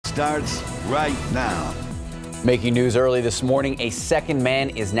starts right now. Making news early this morning, a second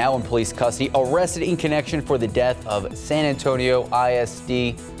man is now in police custody, arrested in connection for the death of San Antonio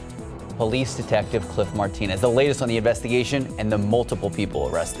ISD police detective Cliff Martinez. The latest on the investigation and the multiple people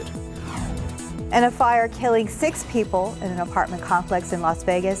arrested. And a fire killing 6 people in an apartment complex in Las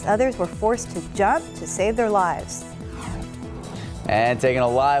Vegas. Others were forced to jump to save their lives. And taking a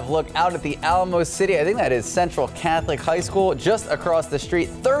live look out at the Alamo City, I think that is Central Catholic High School, just across the street.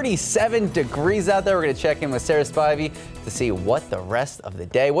 37 degrees out there. We're going to check in with Sarah Spivey to see what the rest of the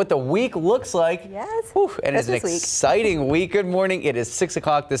day, what the week looks like. Yes. Whew, and it's an exciting week. Good morning. It is 6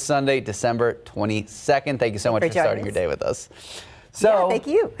 o'clock this Sunday, December 22nd. Thank you so much for starting your day with us. So, yeah, thank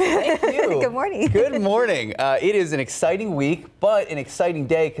you. Thank you. Good morning. Good morning. It is an exciting week, but an exciting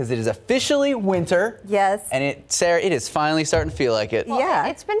day because it is officially winter. Yes. And Sarah, it is finally starting to feel like it. Well, yeah.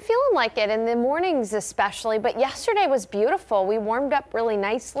 It's been feeling like it in the mornings especially, but yesterday was beautiful. We warmed up really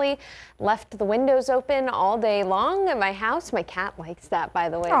nicely, left the windows open all day long at my house. My cat likes that, by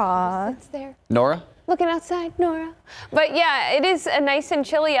the way. Aww. It's there. Nora? Looking outside, Nora. But yeah, it is nice and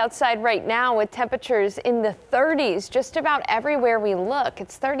chilly outside right now with temperatures in the 30s just about everywhere we look.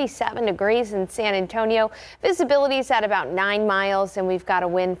 It's 37 degrees in San Antonio. Visibility is at about 9 miles, and we've got a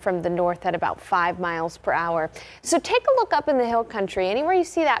wind from the north at about 5 miles per hour. So take a look up in the hill country. Anywhere you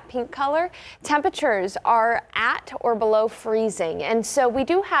see that pink color, temperatures are at or below freezing. And so we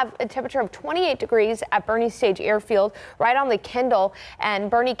do have a temperature of 28 degrees at Bernie Stage Airfield, right on the Kendall and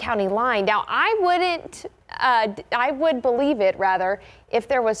Bernie County line. Now, I would believe it rather if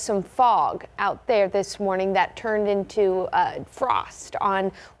there was some fog out there this morning that turned into frost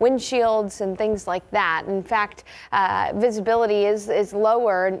on windshields and things like that. In fact, visibility is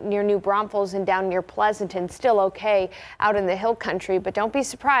lower near New Braunfels and down near Pleasanton. Still okay out in the hill country, but don't be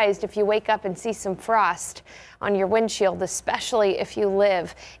surprised if you wake up and see some frost on your windshield, especially if you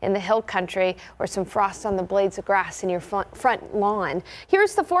live in the hill country, or some frost on the blades of grass in your front lawn.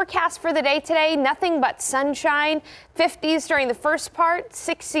 Here's the forecast for the day today. Nothing but sunshine, 50s during the first part,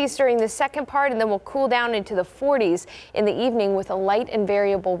 60s during the second part, and then we'll cool down into the 40s in the evening with a light and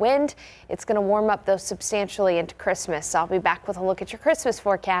variable wind. It's going to warm up though substantially into Christmas. I'll be back with a look at your Christmas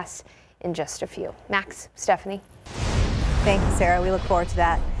forecast in just a few. Max, Stephanie. Thank you, Sarah. We look forward to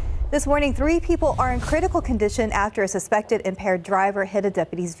that. This morning, 3 people are in critical condition after a suspected impaired driver hit a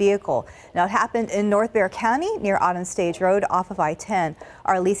deputy's vehicle. Now, it happened in North Bexar County near Autumn Stage Road off of I-10.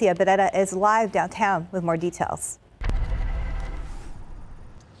 Our Alicia Beretta is live downtown with more details.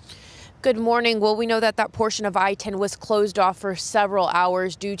 Good morning. Well, we know that portion of I-10 was closed off for several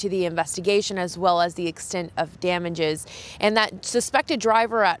hours due to the investigation as well as the extent of damages. And that suspected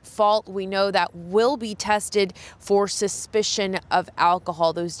driver at fault, we know that will be tested for suspicion of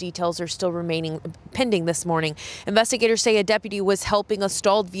alcohol. Those details are still remaining pending this morning. Investigators say a deputy was helping a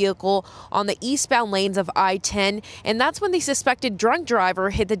stalled vehicle on the eastbound lanes of I-10, and that's when the suspected drunk driver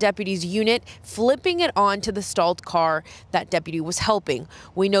hit the deputy's unit, flipping it onto the stalled car that deputy was helping.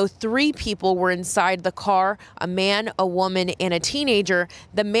 We know 3 people were inside the car, a man, a woman, and a teenager.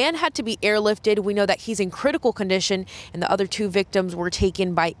 The man had to be airlifted. We know that he's in critical condition, and the other 2 victims were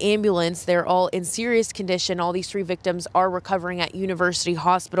taken by ambulance. They're all in serious condition. All these 3 victims are recovering at University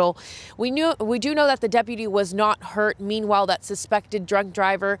Hospital. We do know that the deputy was not hurt. Meanwhile, that suspected drunk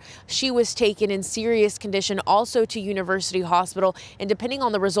driver, she was taken in serious condition also to University Hospital, and depending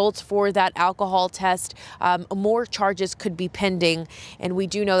on the results for that alcohol test, more charges could be pending. And we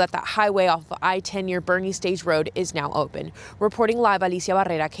do know that that highway off of I-10 near Bernie Stage Road is now open. Reporting live, Alicia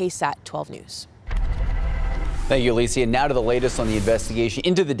Barrera, KSAT 12 News. Thank you, Alicia. Now to the latest on the investigation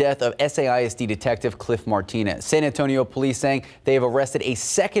into the death of SAISD detective Cliff Martinez. San Antonio police saying they have arrested a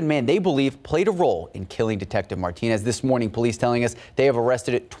second man they believe played a role in killing Detective Martinez. This morning, police telling us they have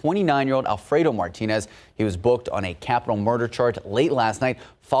arrested 29-year-old Alfredo Martinez. He was booked on a capital murder charge late last night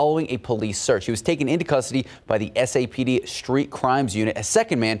following a police search. He was taken into custody by the SAPD Street Crimes Unit. A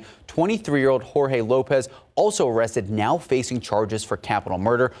second man, 23-year-old Jorge Lopez, also arrested, now facing charges for capital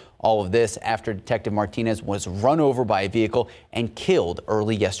murder. All of this after Detective Martinez was run over by a vehicle and killed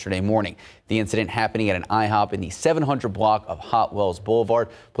early yesterday morning. The incident happening at an IHOP in the 700 block of Hot Wells Boulevard.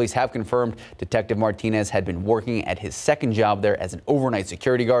 Police have confirmed Detective Martinez had been working at his second job there as an overnight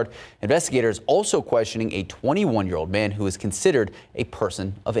security guard. Investigators also questioning a 21-year-old man who is considered a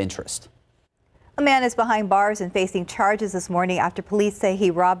person of interest. A man is behind bars and facing charges this morning after police say he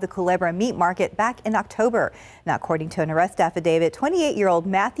robbed the Culebra meat market back in October. Now, according to an arrest affidavit, 28-year-old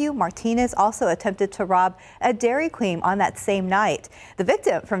Matthew Martinez also attempted to rob a Dairy Queen on that same night. The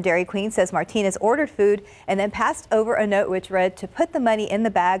victim from Dairy Queen says Martinez ordered food and then passed over a note which read to put the money in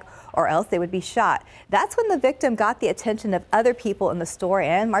the bag or else they would be shot. That's when the victim got the attention of other people in the store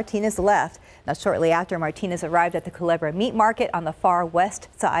and Martinez left. Now, shortly after, Martinez arrived at the Culebra meat market on the far west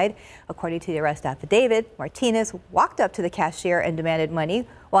side. According to the arrest affidavit, Martinez walked up to the cashier and demanded money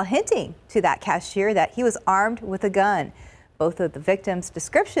while hinting to that cashier that he was armed with a gun. Both of the victims'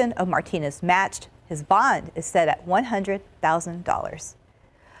 description of Martinez matched. His bond is set at $100,000.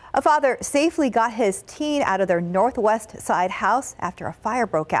 A father safely got his teen out of their northwest side house after a fire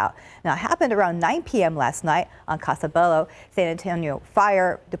broke out. Now, it happened around 9 p.m. last night on Casabello. San Antonio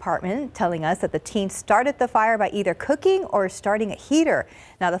Fire Department telling us that the teen started the fire by either cooking or starting a heater.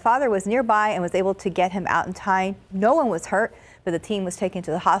 Now, the father was nearby and was able to get him out in time. No one was hurt, but the teen was taken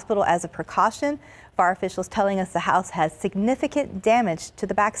to the hospital as a precaution. Fire officials telling us the house has significant damage to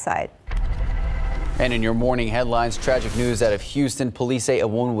the backside. And in your morning headlines, tragic news out of Houston. Police say a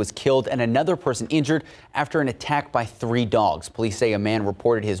woman was killed and another person injured after an attack by 3 dogs. Police say a man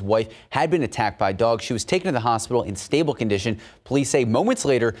reported his wife had been attacked by dogs. She was taken to the hospital in stable condition. Police say moments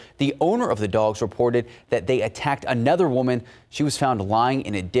later, the owner of the dogs reported that they attacked another woman. She was found lying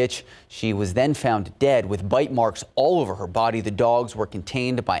in a ditch. She was then found dead with bite marks all over her body. The dogs were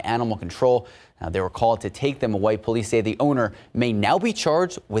contained by animal control. Now, they were called to take them away. Police say the owner may now be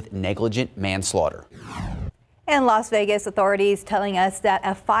charged with negligent manslaughter. In Las Vegas, authorities telling us that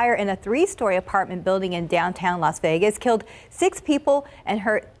a fire in a 3-story apartment building in downtown Las Vegas killed 6 people and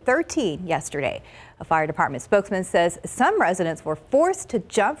hurt 13 yesterday. A fire department spokesman says some residents were forced to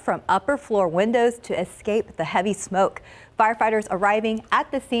jump from upper floor windows to escape the heavy smoke. Firefighters arriving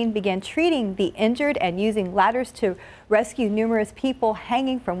at the scene began treating the injured and using ladders to rescue numerous people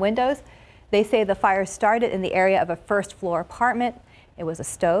hanging from windows. They say the fire started in the area of a first-floor apartment. It was a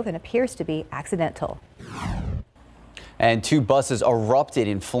stove and appears to be accidental. And 2 buses erupted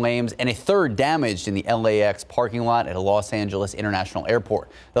in flames and a third damaged in the LAX parking lot at a Los Angeles International Airport.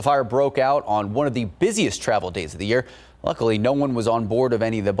 The fire broke out on one of the busiest travel days of the year. Luckily, no one was on board of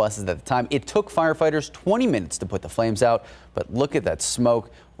any of the buses at the time. It took firefighters 20 minutes to put the flames out, but look at that smoke.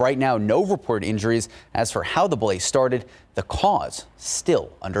 Right now, no reported injuries. As for how the blaze started, the cause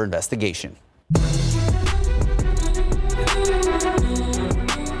still under investigation.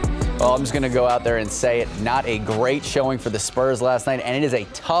 Well, I'm just going to go out there and say it. Not a great showing for the Spurs last night, and it is a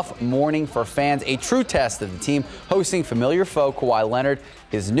tough morning for fans. A true test of the team hosting familiar foe Kawhi Leonard,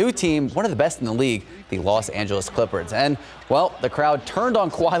 his new team, one of the best in the league, the Los Angeles Clippers. And, well, the crowd turned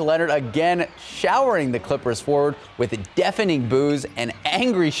on Kawhi Leonard again, showering the Clippers forward with deafening boos and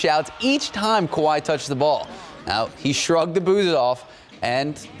angry shouts each time Kawhi touched the ball. Now, he shrugged the boos off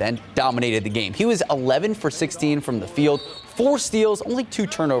and then dominated the game. He was 11 for 16 from the field, 4 steals, only 2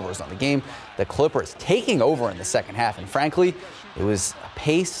 turnovers on the game. The Clippers taking over in the second half, and frankly, it was a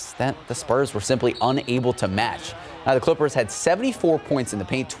pace that the Spurs were simply unable to match. Now, the Clippers had 74 points in the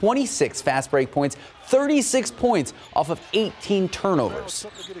paint, 26 fast break points, 36 points off of 18 turnovers.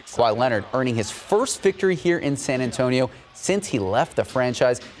 Kawhi Leonard earning his first victory here in San Antonio since he left the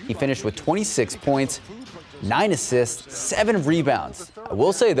franchise. He finished with 26 points, 9 assists, 7 rebounds. I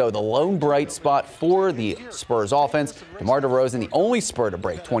will say, though, the lone bright spot for the Spurs offense, DeMar DeRozan, the only Spur to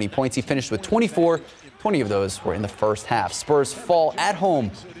break 20 points. He finished with 24. 20 of those were in the first half. Spurs fall at home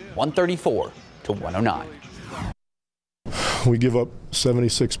 134-109. We give up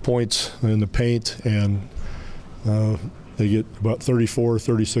 76 points in the paint, and they get about 34,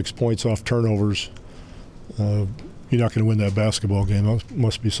 36 points off turnovers. You're not going to win that basketball game. That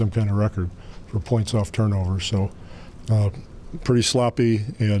must be some kind of record for points off turnovers. So pretty sloppy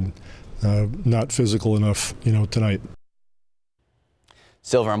and not physical enough, tonight.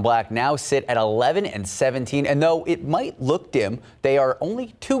 Silver and Black now sit at 11-17, and though it might look dim, they are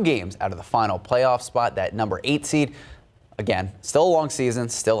only 2 games out of the final playoff spot, that number 8 seed. Again, still a long season,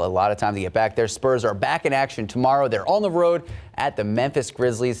 still a lot of time to get back there. Spurs are back in action tomorrow. They're on the road at the Memphis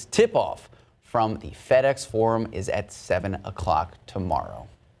Grizzlies. Tip-off from the FedEx Forum is at 7 o'clock tomorrow.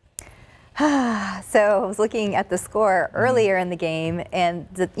 So I was looking at the score earlier in the game, and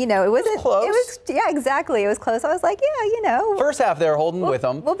it wasn't close. It was, yeah, exactly. It was close. I was like, yeah, First half, they're holding with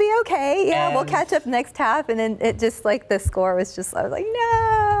them. We'll be okay. Yeah, And we'll catch up next half. And then it just the score was just, I was like,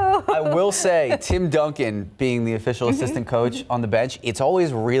 no. I will say, Tim Duncan being the official assistant coach on the bench, it's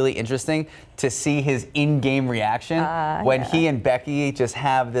always really interesting to see his in-game reaction when he and Becky just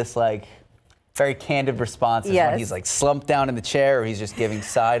have this very candid responses when he's slumped down in the chair or he's just giving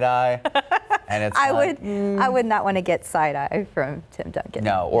side eye. And it's I would not want to get side-eye from Tim Duncan.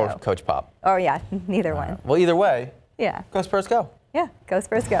 No, or Coach Pop. Oh, yeah, neither one. Well, either way, Yeah. go Spurs, go. Yeah, go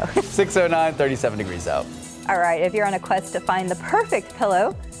Spurs, go. 6:09, 37 degrees out. All right, if you're on a quest to find the perfect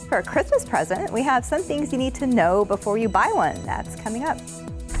pillow for a Christmas present, we have some things you need to know before you buy one. That's coming up.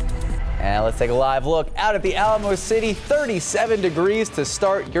 And let's take a live look out at the Alamo City. 37 degrees to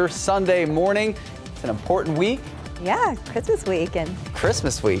start your Sunday morning. It's an important week. Yeah, Christmas week, and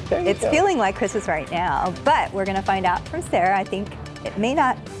Christmas week. There you it's go. feeling like Christmas right now, but we're going to find out from Sarah. I think it may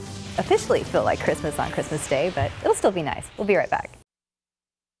not officially feel like Christmas on Christmas Day, but it'll still be nice. We'll be right back.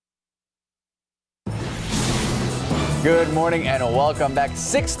 Good morning and welcome back.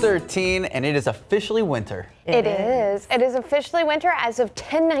 6:13, and it is officially winter. It is. It is officially winter as of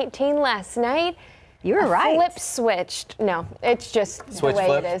 10:19 last night. You were right. Flip switched. No, it's just Switch the way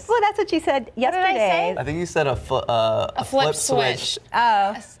flip? it is. Well, that's what you said yesterday. say? I think you said a flip switch.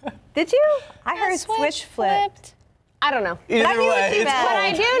 Oh, did you? I heard Switch switch flip. flipped. I don't know. Either I knew what way, you it's meant. What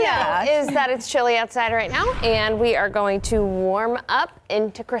I cold. do know Yeah. is that it's chilly outside right now, and we are going to warm up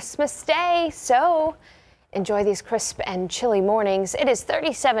into Christmas Day. So enjoy these crisp and chilly mornings. It is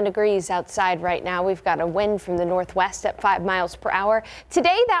 37 degrees outside right now. We've got a wind from the northwest at 5 miles per hour.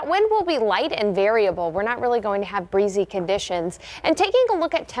 Today, that wind will be light and variable. We're not really going to have breezy conditions. And taking a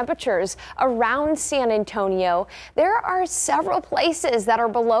look at temperatures around San Antonio, there are several places that are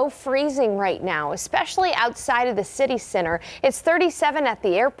below freezing right now, especially outside of the city center. It's 37 at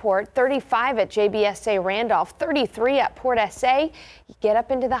the airport, 35 at JBSA Randolph, 33 at Port SA. You get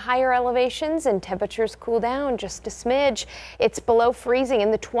up into the higher elevations and temperatures cool down just a smidge. It's below freezing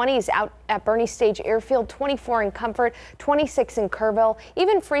in the 20s out at Bernie Stage Airfield, 24 in Comfort, 26 in Kerrville,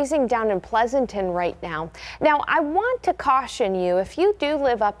 even freezing down in Pleasanton right now. Now, I want to caution you, if you do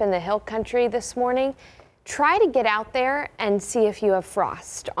live up in the hill country this morning, try to get out there and see if you have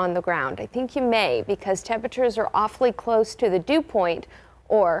frost on the ground. I think you may, because temperatures are awfully close to the dew point,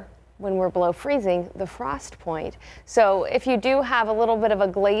 or when we're below freezing, the frost point. So if you do have a little bit of a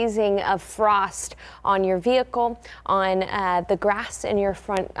glazing of frost on your vehicle, on the grass in your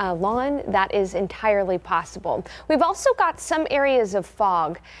front lawn, that is entirely possible. We've also got some areas of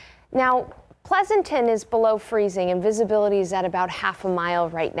fog. Now, Pleasanton is below freezing and visibility is at about half a mile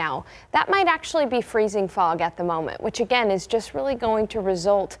right now. That might actually be freezing fog at the moment, which again is just really going to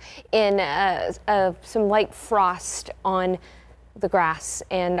result in some light frost on the grass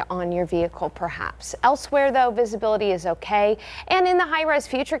and on your vehicle perhaps. Elsewhere though, visibility is okay. And in the high-res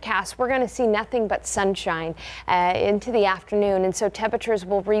futurecast, we're going to see nothing but sunshine into the afternoon. And so temperatures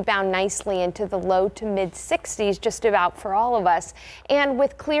will rebound nicely into the low to mid 60s just about for all of us. And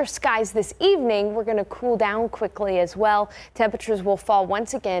with clear skies this evening, we're going to cool down quickly as well. Temperatures will fall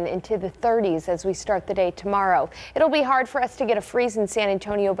once again into the 30s as we start the day tomorrow. It'll be hard for us to get a freeze in San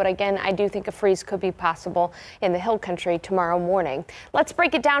Antonio, but again, I do think a freeze could be possible in the hill country tomorrow morning. Let's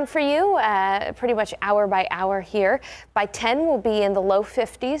break it down for you pretty much hour by hour here. By 10, we'll be in the low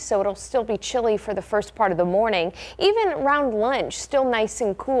 50s, so it'll still be chilly for the first part of the morning. Even around lunch, still nice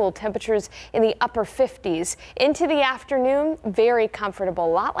and cool. Temperatures in the upper 50s. Into the afternoon, very comfortable.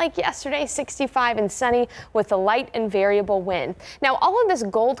 A lot like yesterday, 65 and sunny with a light and variable wind. Now, all of this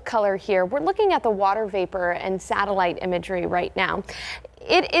gold color here, we're looking at the water vapor and satellite imagery right now.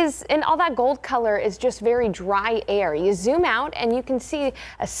 It is, and all that gold color is just very dry air. You zoom out and you can see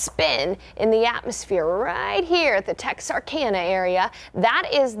a spin in the atmosphere right here at the Texarkana area. That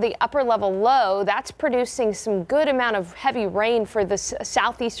is the upper level low. That's producing some good amount of heavy rain for the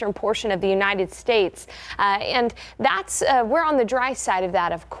southeastern portion of the United States. And that's, we're on the dry side of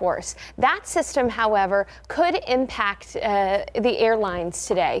that, of course. That system, however, could impact the airlines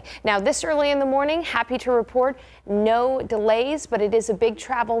today. Now, this early in the morning, happy to report no delays, but it is a big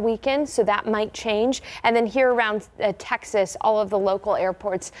travel weekend, so that might change. And then here around Texas, all of the local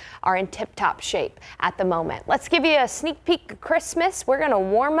airports are in tip-top shape at the moment. Let's give you a sneak peek of Christmas. We're going to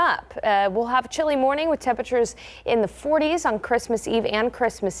warm up. We'll have a chilly morning with temperatures in the 40s on Christmas Eve and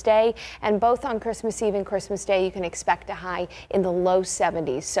Christmas Day. And both on Christmas Eve and Christmas Day, you can expect a high in the low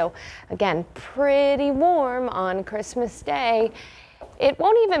 70s. So again, pretty warm on Christmas Day. It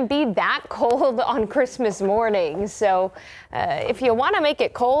won't even be that cold on Christmas morning. So if you want to make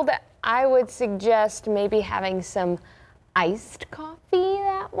it cold, I would suggest maybe having some iced coffee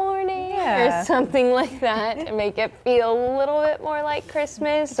that morning or something like that to make it feel a little bit more like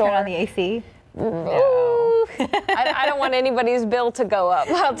Christmas. Turn on the AC. No. I don't want anybody's bill to go up.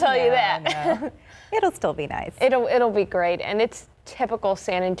 I'll tell you that. No. It'll still be nice. It'll be great, and it's typical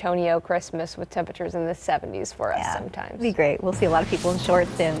San Antonio Christmas with temperatures in the 70s for us Yeah, sometimes. it'd be great. We'll see a lot of people in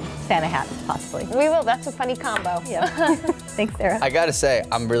shorts and Santa hats, possibly. We will. That's a funny combo. Yeah. Thanks, Sarah. I gotta say,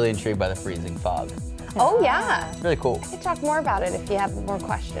 I'm really intrigued by the freezing fog. Oh, yeah. Really cool. We can talk more about it if you have more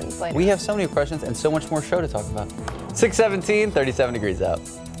questions later. We have so many questions and so much more show to talk about. 6:17, 37 degrees out.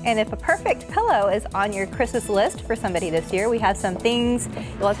 And if a perfect pillow is on your Christmas list for somebody this year, we have some things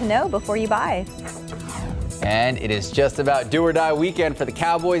you'll have to know before you buy. And it is just about do or die weekend for the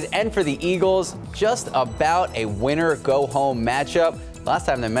Cowboys and for the Eagles. Just about a winner go home matchup. Last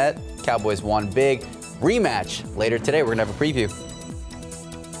time they met, Cowboys won big. Rematch later today. We're gonna have a preview.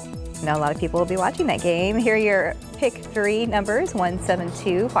 Now, a lot of people will be watching that game. Here are your pick 3 numbers: 1, 7,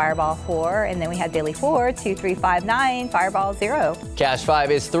 2, Fireball 4, and then we have Daily 4, 2, 3, 5, 9, Fireball 0. Cash 5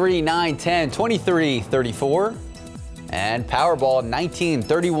 is 3, 9, 10, 23, 34. And Powerball 19,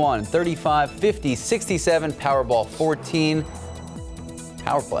 31, 35, 50, 67. Powerball 14.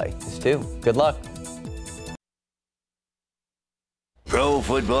 Power play is 2. Good luck. Pro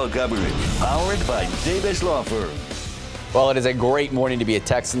football coverage powered by Davis Law Firm. Well, it is a great morning to be a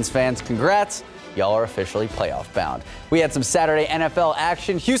Texans fans. Congrats. Y'all are officially playoff bound. We had some Saturday NFL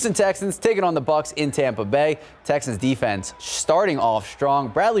action. Houston Texans taking on the Bucs in Tampa Bay. Texans defense starting off strong.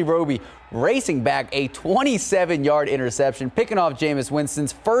 Bradley Roby racing back a 27-yard interception, picking off Jameis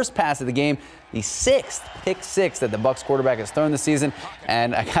Winston's first pass of the game, the 6th pick 6 that the Bucs quarterback has thrown this season.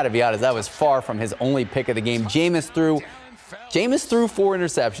 And I gotta be honest, that was far from his only pick of the game. Jameis threw 4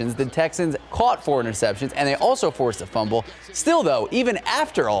 interceptions. The Texans caught 4 interceptions, and they also forced a fumble. Still, though, even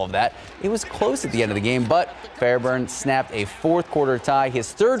after all of that, it was close at the end of the game, but Fairburn snapped a fourth-quarter tie,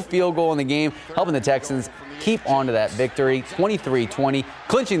 his 3rd field goal in the game, helping the Texans keep on to that victory, 23-20,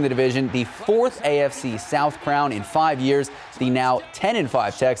 clinching the division, the 4th AFC South crown in 5 years. The now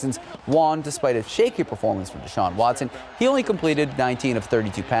 10-5 Texans won despite a shaky performance from Deshaun Watson. He only completed 19 of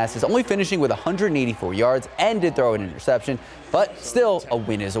 32 passes, only finishing with 184 yards and did throw an interception, but still a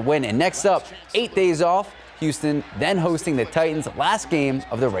win is a win. And next up, 8 days off, Houston then hosting the Titans' last game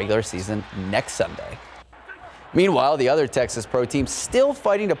of the regular season next Sunday. Meanwhile, the other Texas pro teams still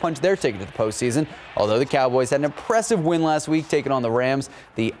fighting to punch their ticket to the postseason. Although the Cowboys had an impressive win last week taking on the Rams,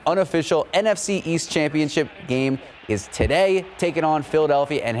 the unofficial NFC East Championship game is today taking on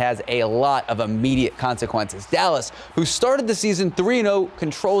Philadelphia and has a lot of immediate consequences. Dallas, who started the season 3-0,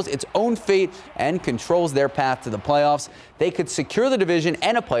 controls its own fate and controls their path to the playoffs. They could secure the division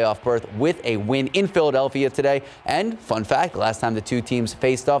and a playoff berth with a win in Philadelphia today. And fun fact, last time the two teams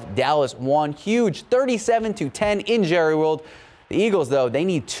faced off, Dallas won huge 37-10 in Jerry World. The Eagles, though, they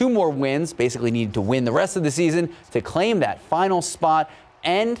need 2 more wins, basically need to win the rest of the season to claim that final spot,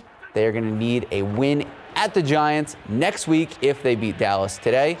 and they're going to need a win at the Giants next week if they beat Dallas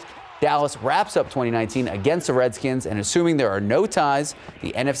today. Dallas wraps up 2019 against the Redskins, and assuming there are no ties,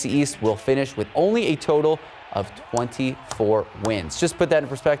 the NFC East will finish with only a total of 24 wins. Just put that in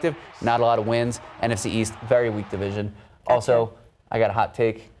perspective, not a lot of wins. NFC East, very weak division. Gotcha. Also, I got a hot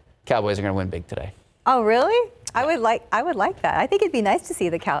take. Cowboys are going to win big today. Oh, really? I would like that. I think it'd be nice to see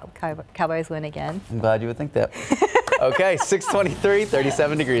the Cowboys win again. I'm glad you would think that. Okay, 6:23,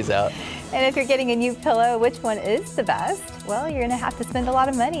 37 degrees out. And if you're getting a new pillow, which one is the best? Well, you're going to have to spend a lot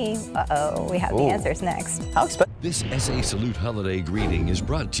of money. Uh-oh, we have the answers next. How expensive? This SA Salute holiday greeting is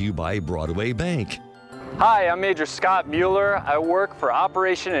brought to you by Broadway Bank. Hi, I'm Major Scott Mueller. I work for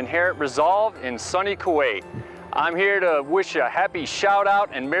Operation Inherent Resolve in sunny Kuwait. I'm here to wish a happy shout out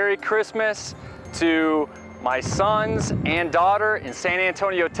and Merry Christmas to my sons and daughter in San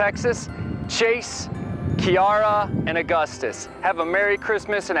Antonio, Texas, Chase, Kiara, and Augustus. Have a Merry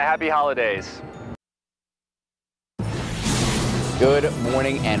Christmas and a Happy Holidays. Good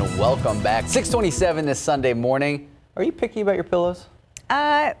morning and welcome back. 6:27 this Sunday morning. Are you picky about your pillows?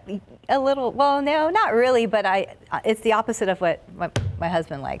 A little. Well, no, not really, but it's the opposite of what my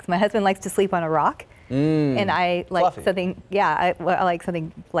husband likes. My husband likes to sleep on a rock, and I like Fluffy. something, I like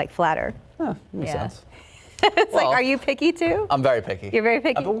something like flatter. Huh, makes sense. It's Well, like, are you picky too? I'm very picky. You're very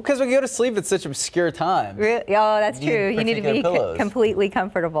picky? Because we go to sleep at such obscure times. Really? Oh, that's You true. need You need to particular be pillows. completely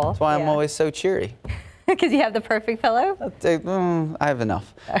comfortable. That's why I'm always so cheery. Because you have the perfect pillow? I have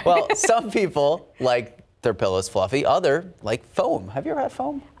enough. Well, some people like their pillows fluffy. Other like foam. Have you ever had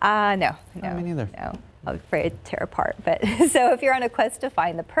foam? No. me neither. No. I'm afraid it'd tear apart. But so if you're on a quest to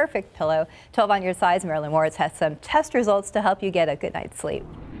find the perfect pillow, 12 on your size, Marilyn Moritz has some test results to help you get a good night's sleep.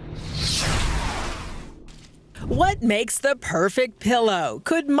 What makes the perfect pillow?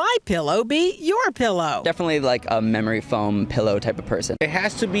 Could my pillow be your pillow? Definitely like a memory foam pillow type of person. It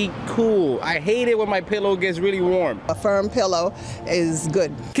has to be cool. I hate it when my pillow gets really warm. A firm pillow is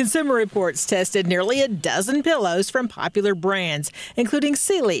good. Consumer Reports tested nearly a dozen pillows from popular brands, including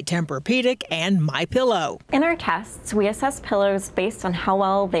Sealy, Tempur-Pedic, and MyPillow. In our tests, we assess pillows based on how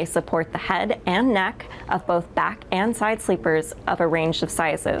well they support the head and neck of both back and side sleepers of a range of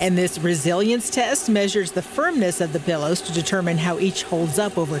sizes. And this resilience test measures the firmness of the pillows to determine how each holds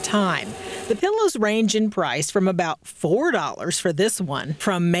up over time. The pillows range in price from about $4 for this one,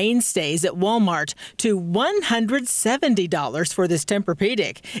 from mainstays at Walmart, to $170 for this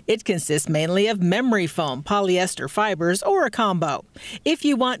Tempur-Pedic. It consists mainly of memory foam, polyester fibers, or a combo. If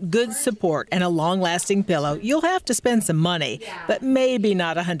you want good support and a long-lasting pillow, you'll have to spend some money, but maybe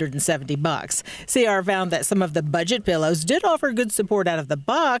not $170. CR found that some of the budget pillows did offer good support out of the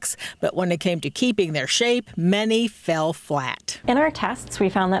box, but when it came to keeping their shape, many fell flat. In our tests, we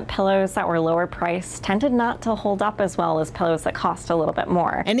found that pillows that were lower priced tended not to hold up as well as pillows that cost a little bit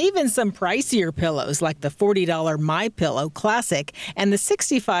more. And even some pricier pillows like the $40 MyPillow Classic and the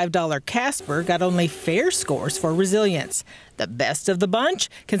 $65 Casper got only fair scores for resilience. The best of the bunch,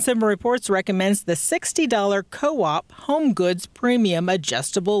 Consumer Reports recommends the $60 Co-op Home Goods Premium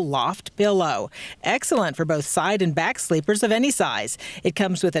Adjustable Loft Pillow. Excellent for both side and back sleepers of any size. It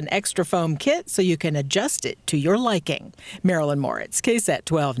comes with an extra foam kit so you can adjust it to your liking. Marilyn Moritz, KSAT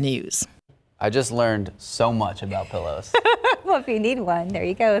 12 News. I just learned so much about pillows. Well, if you need one, there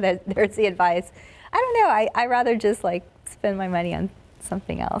you go. There's the advice. I don't know. I rather just spend my money on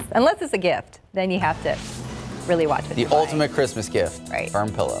something else. Unless it's a gift, then you have to really watch it. The ultimate Christmas gift. Right.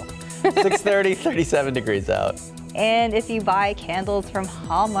 Firm pillow. 6:30, 37 degrees out. And if you buy candles from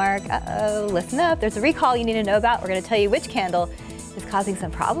Hallmark, listen up. There's a recall you need to know about. We're going to tell you which candle is causing some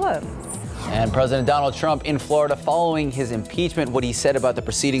problems. And President Donald Trump in Florida following his impeachment, what he said about the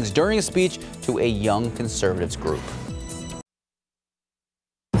proceedings during a speech to a young conservatives group.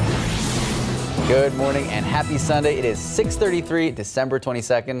 Good morning and happy Sunday. It is 6:33, December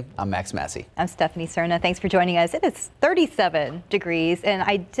 22nd. I'm Max Massey. I'm Stephanie Cerna. Thanks for joining us. It is 37 degrees, and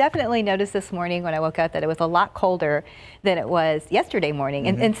I definitely noticed this morning when I woke up that it was a lot colder than it was yesterday morning.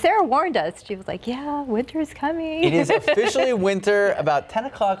 And Sarah warned us. She was like, yeah, winter is coming. It is officially winter. About 10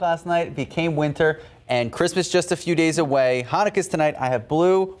 o'clock last night, it became winter. And Christmas just a few days away. Hanukkah's tonight. I have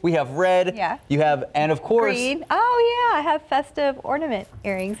blue. We have red. Yeah. You have, and of course. Green. Oh, yeah. I have festive ornament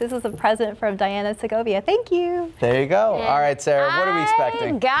earrings. This is a present from Diana Segovia. Thank you. There you go. All right, Sarah, what are we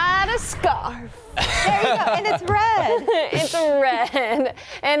expecting? I got a scarf. There you go. And it's red. It's red.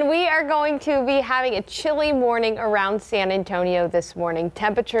 And we are going to be having a chilly morning around San Antonio this morning.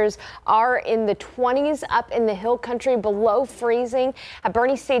 Temperatures are in the 20s up in the hill country, below freezing. At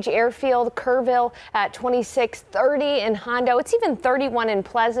Bernie Stage Airfield, Kerrville at 26, 30 in Hondo. It's even 31 in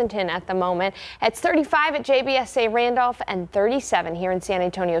Pleasanton at the moment. It's 35 at GMSA Randolph and 37 here in San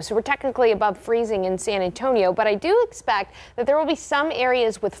Antonio. So we're technically above freezing in San Antonio, but I do expect that there will be some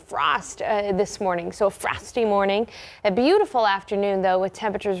areas with frost this morning. So a frosty morning, a beautiful afternoon though, with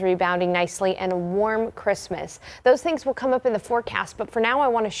temperatures rebounding nicely, and a warm Christmas. Those things will come up in the forecast, but for now I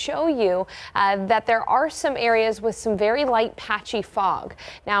want to show you that there are some areas with some very light patchy fog.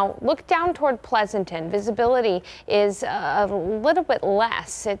 Now look down toward Pleasanton. Visibility is a little bit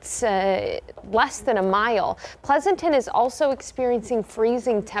less. It's less than a mile. Pleasanton is also experiencing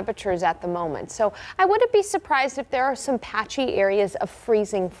freezing temperatures at the moment. So I wouldn't be surprised if there are some patchy areas of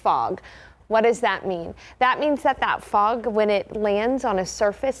freezing fog. What does that mean? That means that fog, when it lands on a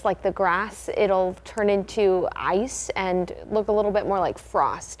surface like the grass, it'll turn into ice and look a little bit more like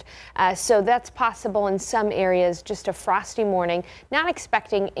frost. So that's possible in some areas, just a frosty morning, not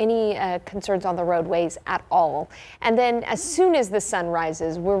expecting any concerns on the roadways at all. And then as soon as the sun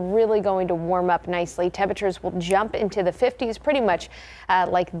rises, we're really going to warm up nicely. Temperatures will jump into the 50s pretty much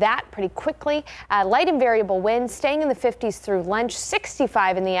like that pretty quickly. Light and variable winds staying in the 50s through lunch,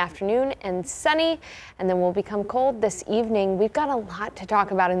 65 in the afternoon, and sunny, and then we'll become cold this evening. We've got a lot to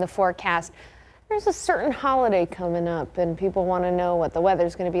talk about in the forecast. There's a certain holiday coming up, and people want to know what the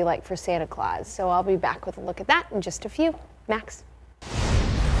weather's going to be like for Santa Claus. So I'll be back with a look at that in just a few. Max.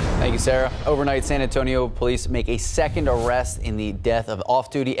 Thank you, Sarah. Overnight, San Antonio police make a second arrest in the death of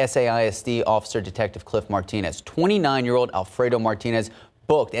off-duty SAISD officer Detective Cliff Martinez. 29-year-old Alfredo Martinez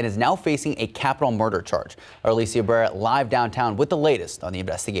booked and is now facing a capital murder charge. Our Alicia Barrett live downtown with the latest on the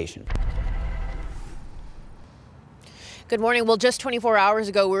investigation. Good morning. Well, just 24 hours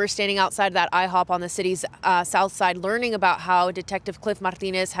ago, we were standing outside that IHOP on the city's south side, learning about how Detective Cliff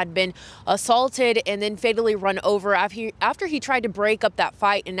Martinez had been assaulted and then fatally run over after he tried to break up that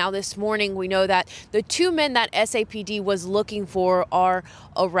fight. And now this morning, we know that the two men that SAPD was looking for are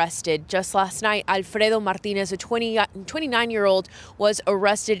arrested. Just last night, Alfredo Martinez, a 29-year-old, was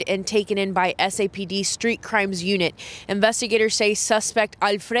arrested and taken in by SAPD Street Crimes Unit. Investigators say suspect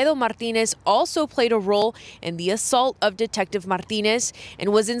Alfredo Martinez also played a role in the assault of Detective Martinez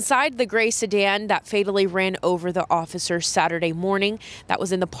and was inside the gray sedan that fatally ran over the officer Saturday morning. That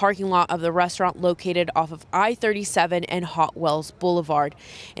was in the parking lot of the restaurant located off of I-37 and Hot Wells Boulevard.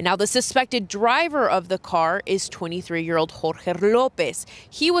 And now the suspected driver of the car is 23-year-old Jorge Lopez.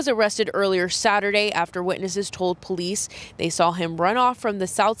 He was arrested earlier Saturday after witnesses told police they saw him run off from the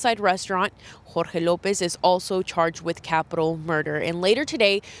Southside restaurant. Jorge Lopez is also charged with capital murder. And later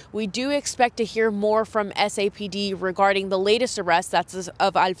today, we do expect to hear more from SAPD regarding the latest arrest, that's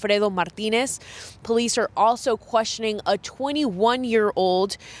of Alfredo Martinez. Police are also questioning a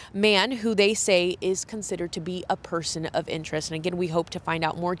 21-year-old man who they say is considered to be a person of interest. And again, we hope to find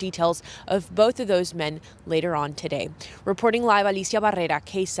out more details of both of those men later on today. Reporting live, Alicia Barrera,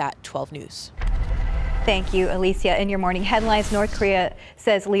 KSAT 12 News. Thank you, Alicia. In your morning headlines, North Korea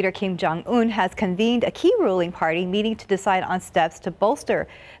says leader Kim Jong-un has convened a key ruling party meeting to decide on steps to bolster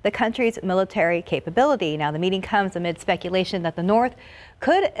the country's military capability. Now, the meeting comes amid speculation that the North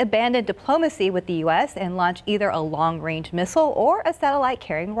could abandon diplomacy with the U.S. and launch either a long-range missile or a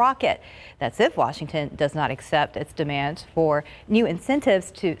satellite-carrying rocket. That's if Washington does not accept its demands for new incentives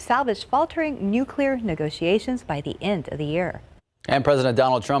to salvage faltering nuclear negotiations by the end of the year. And President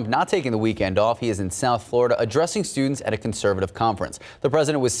Donald Trump not taking the weekend off. He is in South Florida addressing students at a conservative conference. The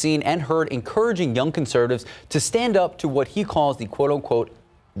president was seen and heard encouraging young conservatives to stand up to what he calls the quote-unquote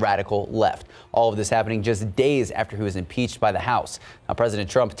radical left. All of this happening just days after he was impeached by the House. Now, President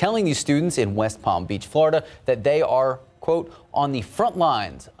Trump telling these students in West Palm Beach, Florida, that they are, quote, on the front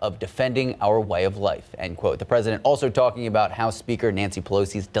lines of defending our way of life, end quote. The president also talking about House Speaker Nancy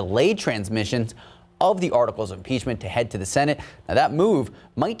Pelosi's delayed transmissions of the articles of impeachment to head to the Senate. Now, that move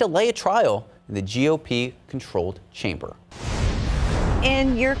might delay a trial in the GOP-controlled chamber.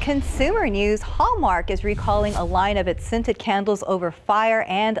 In your consumer news, Hallmark is recalling a line of its scented candles over fire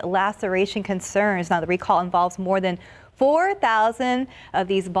and laceration concerns. Now, the recall involves more than 4,000 of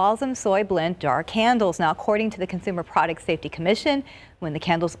these balsam soy blend jar candles. Now, according to the Consumer Product Safety Commission, when the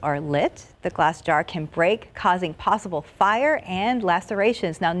candles are lit, the glass jar can break, causing possible fire and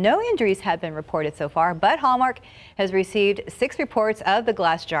lacerations. Now, no injuries have been reported so far, but Hallmark has received 6 reports of the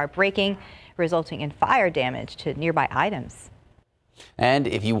glass jar breaking, resulting in fire damage to nearby items. And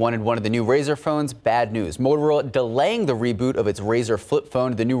if you wanted one of the new Razr phones, bad news. Motorola delaying the reboot of its Razr flip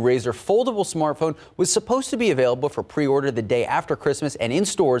phone. The new Razr foldable smartphone was supposed to be available for pre-order the day after Christmas and in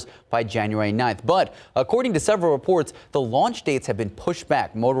stores by January 9th. But according to several reports, the launch dates have been pushed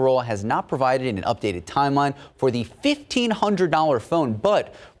back. Motorola has not provided an updated timeline for the $1,500 phone,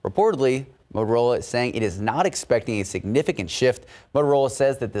 but reportedly, Motorola is saying it is not expecting a significant shift. Motorola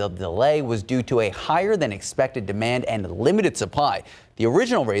says that the delay was due to a higher than expected demand and limited supply. The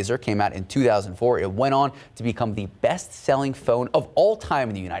original Razr came out in 2004. It went on to become the best-selling phone of all time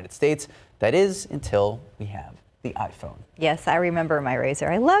in the United States. That is until we have the iPhone. Yes, I remember my Razr.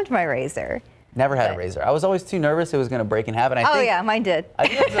 I loved my Razr. Never had a Razr. I was always too nervous it was going to break in half. And I think, yeah, mine did.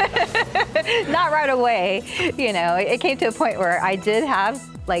 Not right away. You know, it came to a point where I did have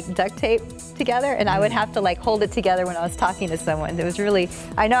like duct tape together, and I would have to like hold it together when I was talking to someone. It was really,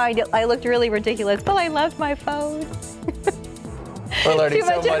 I know I looked really ridiculous, but I loved my phone. We're learning Too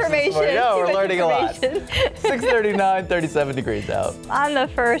much information. Yeah, we're learning a lot. 6:39, 37 degrees out. On the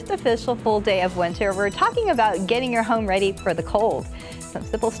first official full day of winter, we're talking about getting your home ready for the cold. Some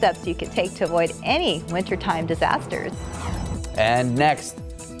simple steps you can take to avoid any wintertime disasters. And next,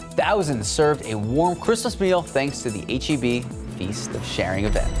 thousands served a warm Christmas meal thanks to the HEB Feast of Sharing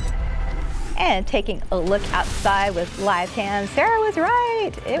event. And taking a look outside with live cam, Sarah was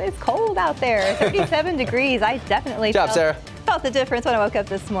right. It was cold out there, 37 degrees. I definitely felt the difference when I woke up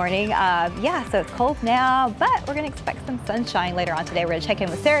this morning. Yeah, so it's cold now, but we're going to expect some sunshine later on today. We're going to check in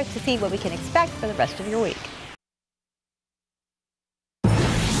with Sarah to see what we can expect for the rest of your week.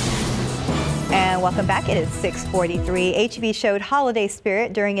 And welcome back. It is 6:43. HEB showed holiday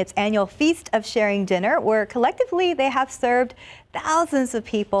spirit during its annual Feast of Sharing dinner, where collectively they have served thousands of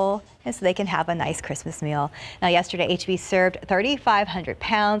people and so they can have a nice Christmas meal. Now, yesterday, HEB served 3,500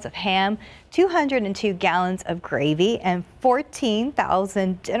 pounds of ham, 202 gallons of gravy, and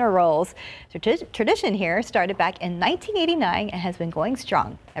 14,000 dinner rolls. The tradition here started back in 1989 and has been going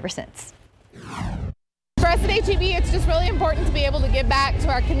strong ever since. For us at HEB, it's just really important to be able to give back to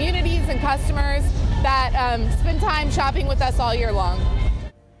our communities and customers that spend time shopping with us all year long.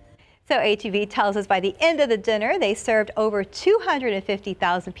 So HEB tells us by the end of the dinner, they served over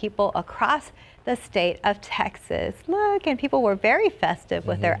 250,000 people across the state of Texas. Look, and people were very festive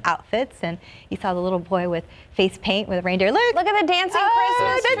with their outfits, and you saw the little boy with face paint with a reindeer. Look at the dancing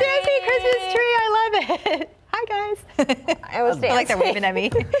Christmas tree. The dancing Christmas tree. I love it. Hi, guys. I was dancing. I like they're waving at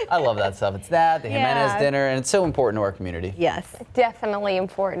me. I love that stuff. It's that, the Jimenez dinner, and it's so important to our community. Yes. Definitely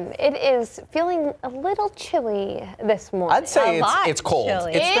important. It is feeling a little chilly this morning. I'd say it's cold.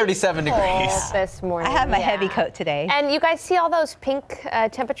 Chilly. It's 37 degrees. This morning. I have my heavy coat today. And you guys see all those pink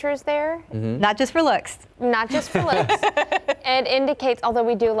temperatures there? Not just for looks. Not just for looks. It indicates, although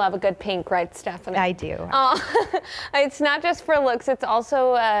we do love a good pink, right, Stephanie? I do. It's not just for looks. It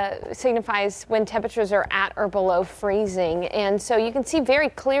also signifies when temperatures are at or below freezing. And so you can see very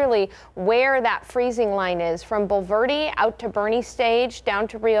clearly where that freezing line is, from Bulverde out to Bernie Stage, down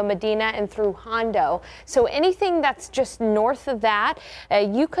to Rio Medina and through Hondo. So anything that's just north of that,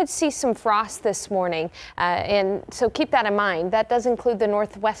 you could see some frost this morning. And so keep that in mind. That does include the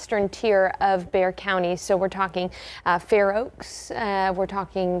northwestern tier of Bexar County. So we're talking Fair Oaks, we're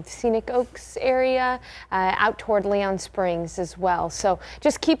talking Scenic Oaks area, out toward Leon Springs as well. So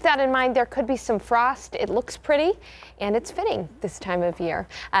just keep that in mind. There could be some frost. It looks pretty and it's fitting this time of year.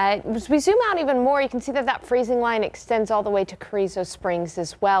 As we zoom out even more, you can see that that freezing line extends all the way to Carrizo Springs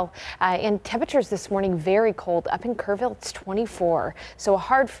as well. And temperatures this morning very cold. Up in Kerrville, it's 24. So a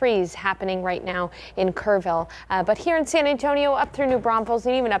hard freeze happening right now in Kerrville. But here in San Antonio, up through New Braunfels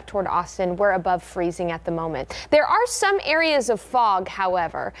and even up toward Austin, we're above freezing at the moment. There are some areas of fog,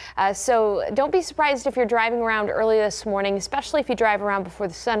 however, so don't be surprised if you're driving around early this morning, especially if you drive around before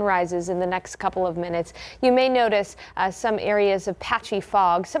the sun rises in the next couple of minutes. You may notice some areas of patchy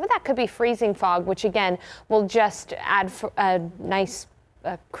fog. Some of that could be freezing fog, which again will just add a nice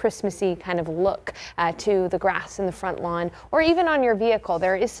Christmassy kind of look to the grass in the front lawn, or even on your vehicle.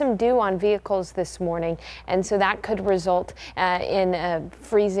 There is some dew on vehicles this morning, and so that could result in a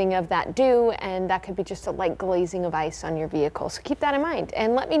freezing of that dew, and that could be just a light glazing of ice on your vehicle. So keep that in mind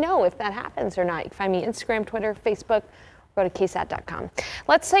and let me know if that happens or not. You can find me Instagram, Twitter, Facebook. Go to ksat.com.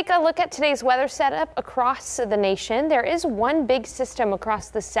 Let's take a look at today's weather setup across the nation. There is one big system across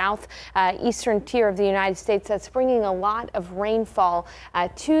the southeastern tier of the United States that's bringing a lot of rainfall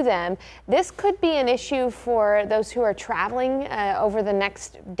to them. This could be an issue for those who are traveling over the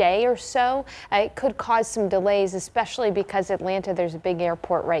next day or so. It could cause some delays, especially because Atlanta, there's a big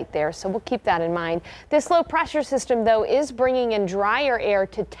airport right there. So we'll keep that in mind. This low pressure system, though, is bringing in drier air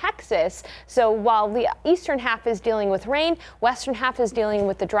to Texas. So while the eastern half is dealing with rain, western half is dealing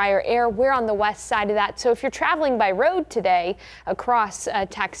with the drier air. We're on the west side of that. So if you're traveling by road today across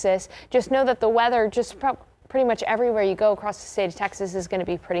Texas, just know that the weather just pretty much everywhere you go across the state of Texas is going to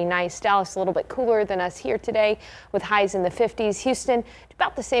be pretty nice. Dallas a little bit cooler than us here today with highs in the 50s. Houston,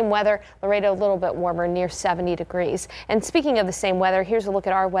 about the same weather. Laredo a little bit warmer, near 70 degrees. And speaking of the same weather, here's a look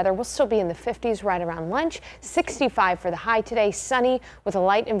at our weather. We'll still be in the 50s right around lunch. 65 for the high today, sunny with a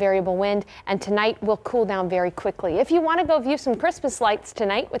light and variable wind. And tonight will cool down very quickly. If you want to go view some Christmas lights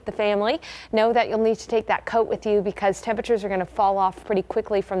tonight with the family, know that you'll need to take that coat with you because temperatures are going to fall off pretty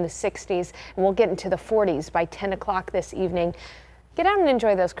quickly from the 60s. And we'll get into the 40s by 10 o'clock this evening. Get out and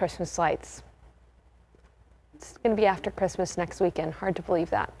enjoy those Christmas lights. It's going to be after Christmas next weekend. Hard to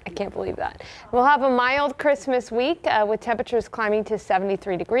believe that. I can't believe that. We'll have a mild Christmas week with temperatures climbing to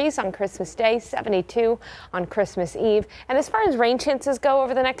 73 degrees on Christmas Day, 72 on Christmas Eve. And as far as rain chances go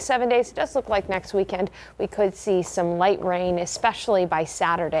over the next 7 days, it does look like next weekend we could see some light rain, especially by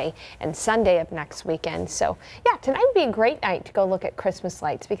Saturday and Sunday of next weekend. So yeah, tonight would be a great night to go look at Christmas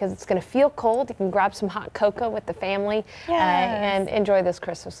lights because it's going to feel cold. You can grab some hot cocoa with the family and enjoy those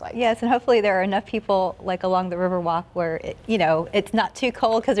Christmas lights. Yes, and hopefully there are enough people like along the Riverwalk where it's not too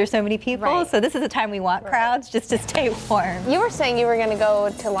cold because there's so many people. Right. So this is the time we want crowds just to stay warm. You were saying you were going to go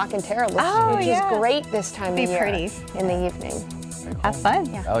to Lock and Terra, which is great this time of year. Pretty in the evening. Have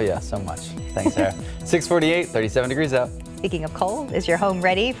fun. Oh yeah, so much. Thanks, Sarah. 6:48, 37 degrees out. Speaking of cold, is your home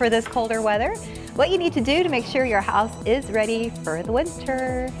ready for this colder weather? What you need to do to make sure your house is ready for the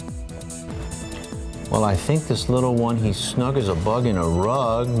winter. Well, I think this little one, he's snug as a bug in a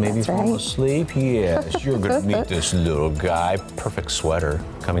rug, maybe falling asleep. Yes, you're going to meet this little guy. Perfect sweater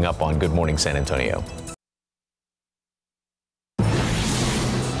coming up on Good Morning San Antonio.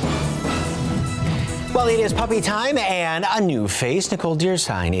 Well, it is puppy time and a new face. Nicole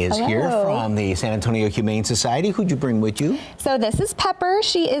Deerstein is here from the San Antonio Humane Society. Who'd you bring with you? So this is Pepper.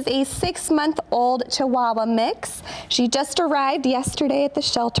 She is a 6-month-old Chihuahua mix. She just arrived yesterday at the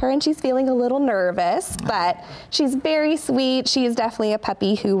shelter and she's feeling a little nervous, but she's very sweet. She is definitely a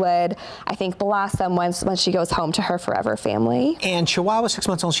puppy who would, I think, blossom once she goes home to her forever family. And Chihuahua, 6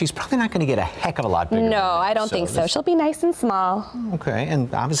 months old, she's probably not going to get a heck of a lot bigger. No, I don't think so. She'll be nice and small. Okay,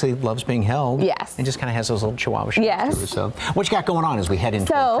 and obviously loves being held. Yes. And just kind of has those little Chihuahua shoes. Yes. Too, so what you got going on as we head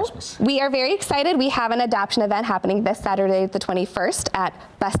into Christmas? We are very excited. We have an adoption event happening this Saturday, the 21st, at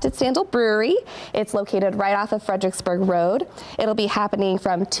Busted Sandal Brewery. It's located right off of Fredericksburg Road. It'll be happening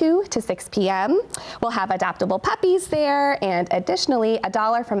from 2 to 6 p.m. We'll have adoptable puppies there, and additionally,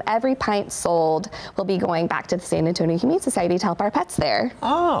 $1 from every pint sold will be going back to the San Antonio Humane Society to help our pets there.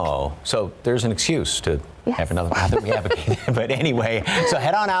 Oh, so there's an excuse to have another. Not that we advocate that, but anyway, so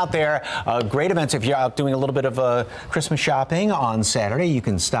head on out there. Great events. If you're out doing a little bit of Christmas shopping on Saturday, you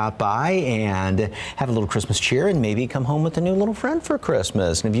can stop by and have a little Christmas cheer and maybe come home with a new little friend for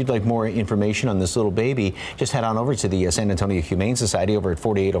Christmas. And if you'd like more information on this little baby, just head on over to the San Antonio Humane Society over at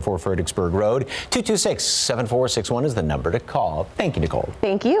 4804 Fredericksburg Road. 226-7461 is the number to call. Thank you, Nicole.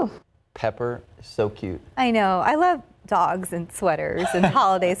 Thank you. Pepper is so cute. I know. I love dogs and sweaters and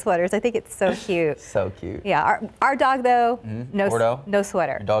holiday sweaters. I think it's so cute. So cute. Yeah, our dog though, Gordo. no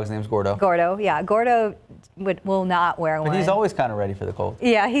sweater. Your dog's name's Gordo. Gordo, yeah. Gordo will not wear one. But he's always kind of ready for the cold.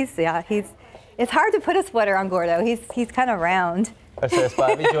 Yeah, he's. It's hard to put a sweater on Gordo. He's kind of round. Sarah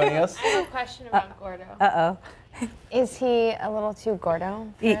Bobby joining us. I have a question about Gordo. Is he a little too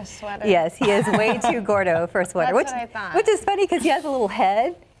Gordo for a sweater? Yes, he is way too Gordo for a sweater. That's what I thought. Which is funny because he has a little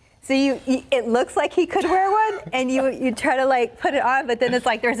head. So it looks like he could wear one, and you try to like put it on, but then it's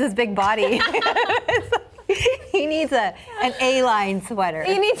like there's this big body. He needs an A-line sweater.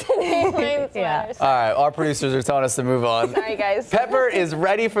 He needs an A-line sweater. Yeah. All right, our producers are telling us to move on. Sorry, guys. Pepper is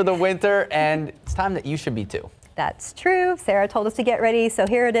ready for the winter, and it's time that you should be too. That's true. Sarah told us to get ready, so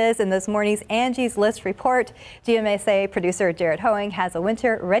here it is in this morning's Angie's List report. GMSA producer Jared Hoeing has a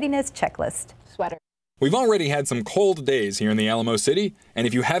winter readiness checklist. Sweater. We've already had some cold days here in the Alamo City, and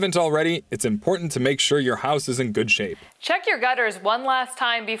if you haven't already, it's important to make sure your house is in good shape. Check your gutters one last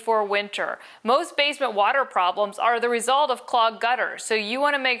time before winter. Most basement water problems are the result of clogged gutters, so you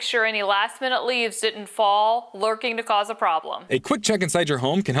want to make sure any last-minute leaves didn't fall, lurking to cause a problem. A quick check inside your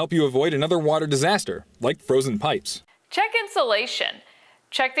home can help you avoid another water disaster, like frozen pipes. Check insulation.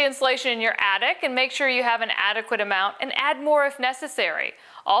 Check the insulation in your attic and make sure you have an adequate amount and add more if necessary.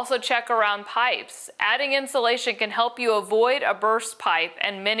 Also check around pipes. Adding insulation can help you avoid a burst pipe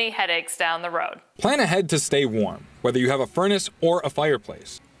and many headaches down the road. Plan ahead to stay warm, whether you have a furnace or a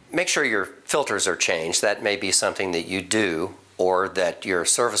fireplace. Make sure your filters are changed. That may be something that you do or that your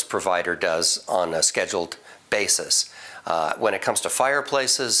service provider does on a scheduled basis. When it comes to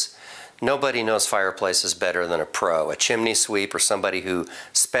fireplaces, nobody knows fireplaces better than a pro, a chimney sweep or somebody who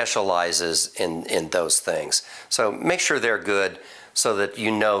specializes in those things. So make sure they're good so that you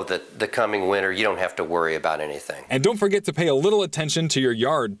know that the coming winter you don't have to worry about anything. And don't forget to pay a little attention to your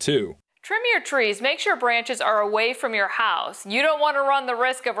yard too. Trim your trees. Make sure branches are away from your house. You don't want to run the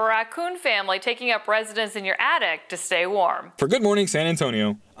risk of a raccoon family taking up residence in your attic to stay warm. For Good Morning San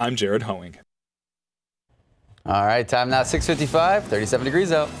Antonio, I'm Jared Hoeing. All right, time now 6:55, 37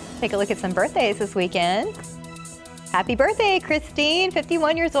 degrees out. Take a look at some birthdays this weekend. Happy birthday, Christine,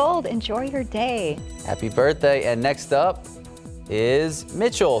 51 years old. Enjoy your day. Happy birthday. And next up is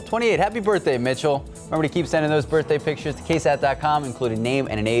Mitchell, 28. Happy birthday, Mitchell. Remember to keep sending those birthday pictures to ksat.com, include a name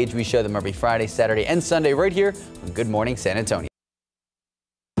and an age. We show them every Friday, Saturday, and Sunday right here on Good Morning San Antonio.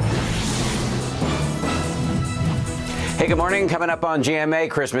 Hey, good morning. Coming up on GMA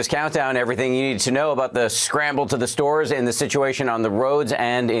Christmas Countdown, everything you need to know about the scramble to the stores and the situation on the roads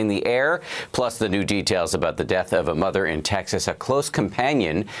and in the air, plus the new details about the death of a mother in Texas, a close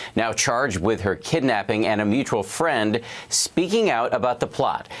companion now charged with her kidnapping, and a mutual friend speaking out about the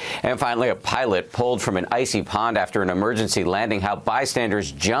plot. And finally, a pilot pulled from an icy pond after an emergency landing, how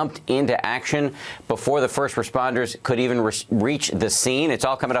bystanders jumped into action before the first responders could even reach the scene. It's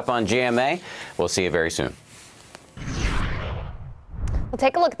all coming up on GMA. We'll see you very soon. Well,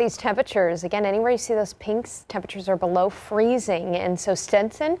 take a look at these temperatures. Again, anywhere you see those pinks, temperatures are below freezing. And so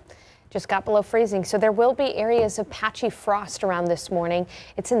Stetson just got below freezing. So there will be areas of patchy frost around this morning.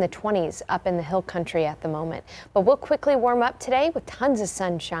 It's in the 20s up in the hill country at the moment. But we'll quickly warm up today with tons of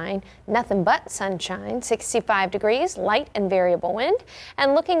sunshine, nothing but sunshine, 65 degrees, light and variable wind.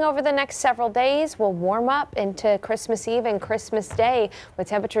 And looking over the next several days, we'll warm up into Christmas Eve and Christmas Day with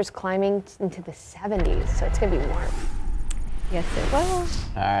temperatures climbing into the 70s. So it's going to be warm. Yes, it will. All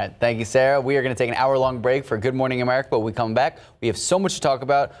right. Thank you, Sarah. We are going to take an hour-long break for Good Morning America, but when we come back, we have so much to talk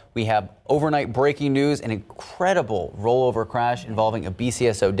about. We have overnight breaking news, an incredible rollover crash involving a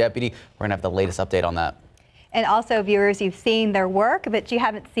BCSO deputy. We're going to have the latest update on that. And also, viewers, you've seen their work, but you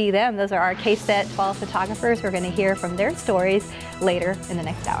haven't seen them. Those are our KSET 12 photographers. We're going to hear from their stories later in the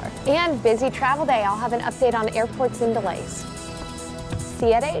next hour. And busy travel day. I'll have an update on airports and delays. See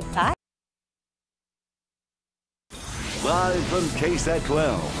you at 8. Bye. Live from KSET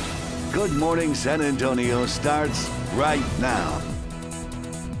 12. Good Morning San Antonio starts right now.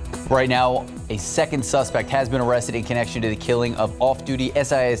 Right now, a second suspect has been arrested in connection to the killing of off-duty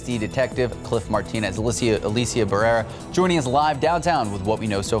SISD detective Cliff Martinez. Alicia Barrera joining us live downtown with what we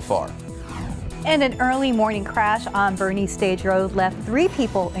know so far. And an early morning crash on Bernie Stage Road left 3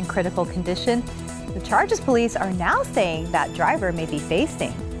 people in critical condition. The Charges police are now saying that driver may be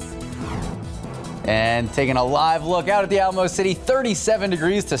facing. And taking a live look out at the Alamo City, 37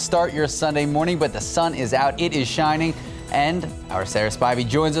 degrees to start your Sunday morning, but the sun is out, it is shining. And our Sarah Spivey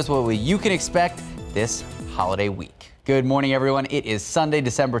joins us with what you can expect this holiday week. Good morning, everyone. It is Sunday,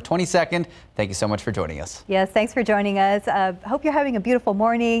 December 22nd. Thank you so much for joining us. Yes, thanks for joining us. Hope you're having a beautiful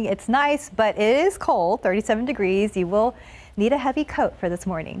morning. It's nice, but it is cold, 37 degrees. You will need a heavy coat for this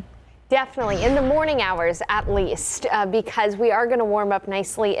morning. Definitely in the morning hours at least, because we are going to warm up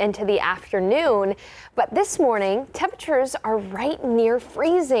nicely into the afternoon. But this morning, temperatures are right near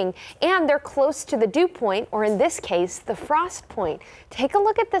freezing and they're close to the dew point, or in this case, the frost point. Take a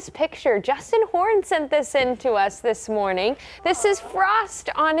look at this picture. Justin Horn sent this in to us this morning. This is frost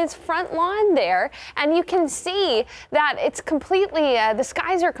on his front lawn there, and you can see that it's completely, the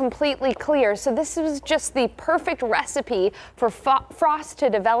skies are completely clear. So this is just the perfect recipe for frost to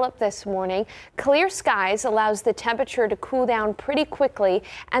develop this morning. Clear skies allows the temperature to cool down pretty quickly,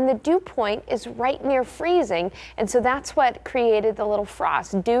 and the dew point is right near freezing, and so that's what created the little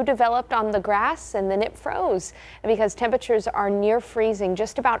frost. Dew developed on the grass and then it froze because temperatures are near freezing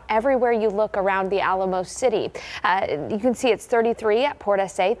just about everywhere you look around the Alamo City. You can see it's 33 at Port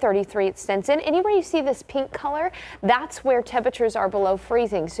SA, 33 at Stinson. Anywhere you see this pink color, that's where temperatures are below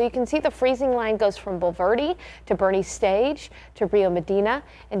freezing. So you can see the freezing line goes from Bulverde to Bernie Stage to Rio Medina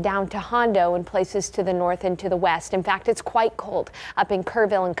and down to Hondo and places to the north and to the west. In fact, it's quite cold up in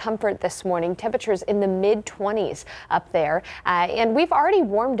Kerrville and Comfort this morning. Temperatures in the mid-20s up there. And we've already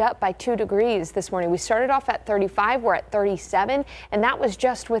warmed up by 2 degrees this morning. We started off at 35, we're at 37, and that was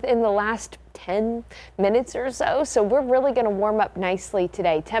just within the last 10 minutes or so. So we're really going to warm up nicely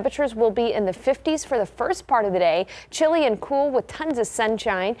today. Temperatures will be in the 50s for the first part of the day, chilly and cool with tons of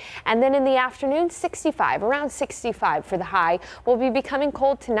sunshine. And then in the afternoon, 65, around 65 for the high. We'll be becoming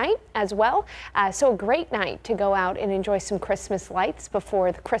cold tonight as well. So a great night to go out and enjoy some Christmas lights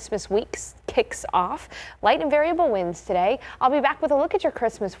before the Christmas week kicks off. Light and variable winds today. I'll be back with a look at your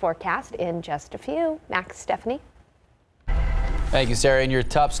Christmas forecast in just a few. Max, Stephanie. Thank you, Sarah. In your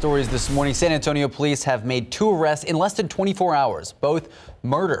top stories this morning, San Antonio police have made 2 arrests in less than 24 hours, both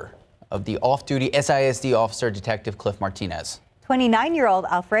murder of the off-duty SISD officer, Detective Cliff Martinez. 29-year-old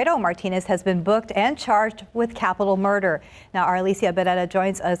Alfredo Martinez has been booked and charged with capital murder. Now, our Alicia Barrera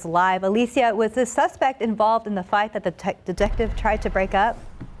joins us live. Alicia, was the suspect involved in the fight that the detective tried to break up?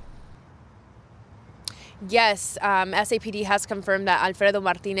 Yes, SAPD has confirmed that Alfredo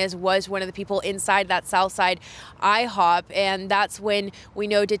Martinez was one of the people inside that Southside IHOP, and that's when we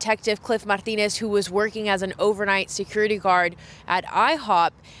know Detective Cliff Martinez, who was working as an overnight security guard at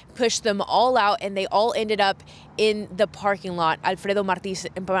IHOP, pushed them all out, and they all ended up in the parking lot, Alfredo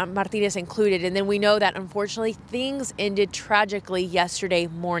Martinez included. And then we know that unfortunately things ended tragically yesterday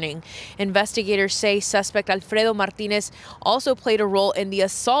morning. Investigators say suspect Alfredo Martinez also played a role in the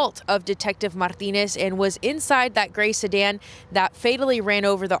assault of Detective Martinez and was inside that gray sedan that fatally ran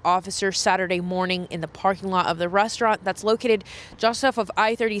over the officer Saturday morning in the parking lot of the restaurant that's located just off of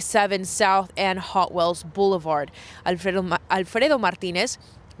I-37 South and Hot Wells Boulevard. Alfredo Martinez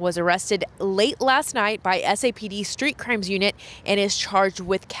was arrested late last night by SAPD Street Crimes Unit and is charged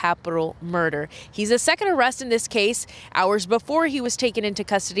with capital murder. He's the second arrest in this case. Hours before he was taken into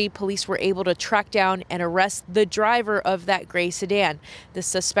custody, police were able to track down and arrest the driver of that gray sedan. The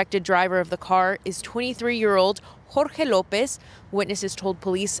suspected driver of the car is 23-year-old Jorge Lopez. Witnesses told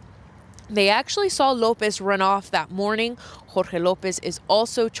police they actually saw Lopez run off that morning. Jorge Lopez is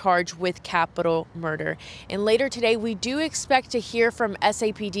also charged with capital murder. And later today, we do expect to hear from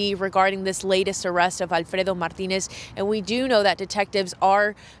SAPD regarding this latest arrest of Alfredo Martinez. And we do know that detectives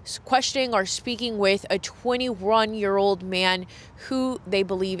are questioning or speaking with a 21-year-old man who they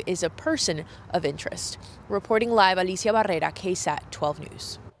believe is a person of interest. Reporting live, Alicia Barrera, KSAT 12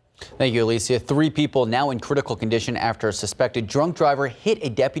 News. Thank you, Alicia. 3 people now in critical condition after a suspected drunk driver hit a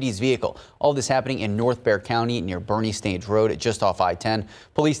deputy's vehicle. All this happening in North Bexar County near Burney Stage Road, just off I-10.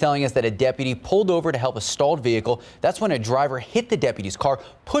 Police telling us that a deputy pulled over to help a stalled vehicle. That's when a driver hit the deputy's car,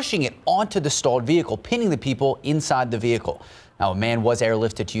 pushing it onto the stalled vehicle, pinning the people inside the vehicle. Now, a man was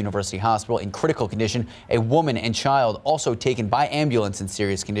airlifted to University Hospital in critical condition. A woman and child also taken by ambulance in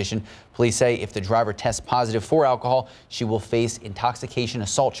serious condition. Police say if the driver tests positive for alcohol, she will face intoxication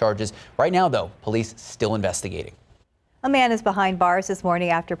assault charges. Right now, though, police still investigating. A man is behind bars this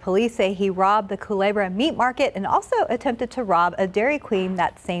morning after police say he robbed the Culebra meat market and also attempted to rob a Dairy Queen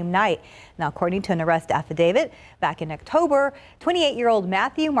that same night. Now, according to an arrest affidavit, back in October, 28-year-old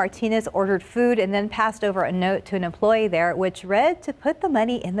Matthew Martinez ordered food and then passed over a note to an employee there, which read to put the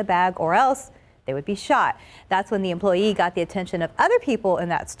money in the bag or else they would be shot. That's when the employee got the attention of other people in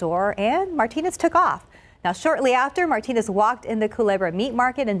that store and Martinez took off. Now, shortly after, Martinez walked in the Culebra meat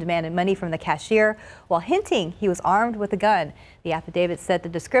market and demanded money from the cashier while hinting he was armed with a gun. The affidavit said the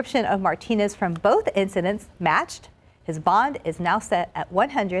description of Martinez from both incidents matched. His bond is now set at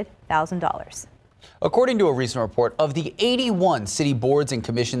 $100,000. According to a recent report, of the 81 city boards and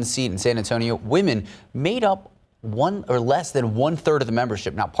commissions seat in San Antonio, women made up less than 1/3 of the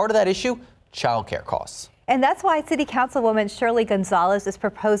membership. Now, part of that issue, childcare costs. And that's why City Councilwoman Shirley Gonzalez is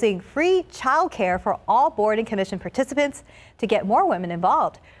proposing free childcare for all board and commission participants to get more women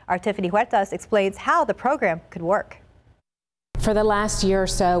involved. Our Tiffany Huertas explains how the program could work. For the last year or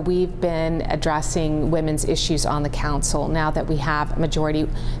so, we've been addressing women's issues on the council. Now that we have a majority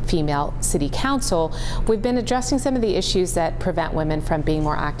female city council, we've been addressing some of the issues that prevent women from being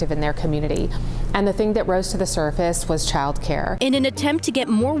more active in their community. And the thing that rose to the surface was childcare. In an attempt to get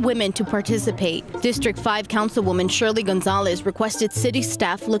more women to participate, District 5 Councilwoman Shirley Gonzalez requested city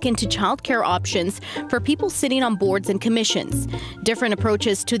staff look into childcare options for people sitting on boards and commissions. Different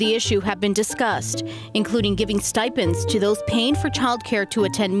approaches to the issue have been discussed, including giving stipends to those paying for childcare to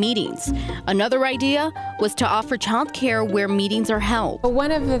attend meetings. Another idea was to offer childcare where meetings are held.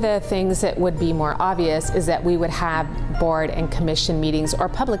 One of the things that would be more obvious is that we would have board and commission meetings or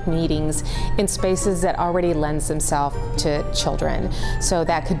public meetings in spaces that already lends themselves to children. So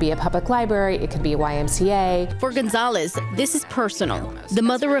that could be a public library, it could be a YMCA. For Gonzalez, this is personal. The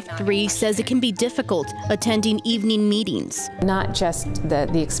mother of 3 says it can be difficult attending evening meetings. Not just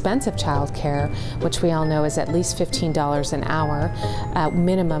the expense of childcare, which we all know is at least $15 an hour,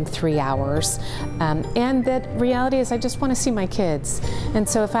 minimum 3 hours. And the reality is I just want to see my kids. And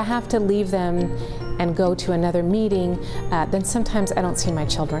so if I have to leave them and go to another meeting, then sometimes I don't see my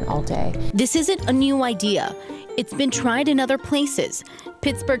children all day. This isn't a new idea. It's been tried in other places.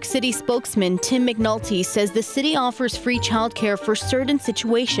 Pittsburgh City spokesman Tim McNulty says the city offers free childcare for certain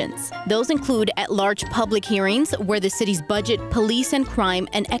situations. Those include at-large public hearings where the city's budget, police and crime,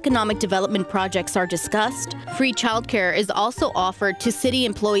 and economic development projects are discussed. Free childcare is also offered to city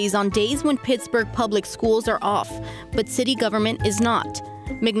employees on days when Pittsburgh public schools are off, but city government is not.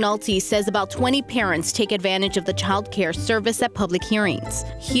 McNulty says about 20 parents take advantage of the child care service at public hearings.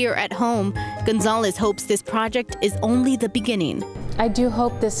 Here at home, Gonzalez hopes this project is only the beginning. I do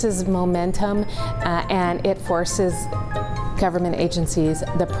hope this is momentum and it forces government agencies,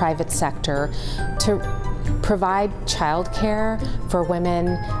 the private sector, to provide child care for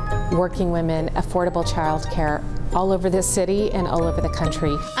women, working women, affordable child care all over this city and all over the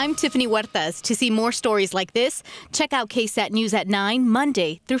country. I'm Tiffany Huertas. To see more stories like this, check out KSAT News at 9,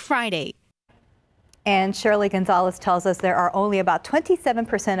 Monday through Friday. And Shirley Gonzalez tells us there are only about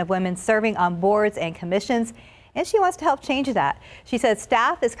 27% of women serving on boards and commissions, and she wants to help change that. She says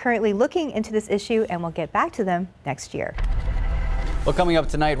staff is currently looking into this issue and will get back to them next year. Well, coming up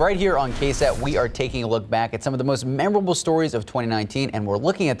tonight, right here on KSAT, we are taking a look back at some of the most memorable stories of 2019, and we're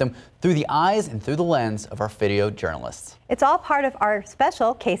looking at them through the eyes and through the lens of our video journalists. It's all part of our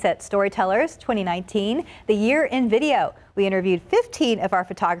special KSAT Storytellers 2019, the year in video. We interviewed 15 of our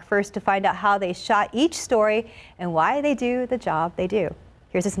photographers to find out how they shot each story and why they do the job they do.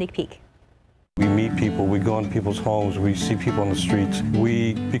 Here's a sneak peek. We meet people, we go into people's homes, we see people on the streets.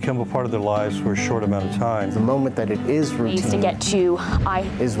 We become a part of their lives for a short amount of time. The moment that it is routine to get to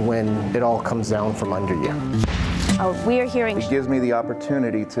is when it all comes down from under you. We are hearing. It gives me the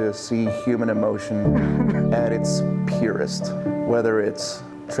opportunity to see human emotion at its purest, whether it's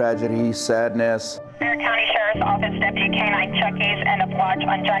tragedy, sadness. Bexar County Sheriff's Office Deputy K-9 Chuck Hayes end of watch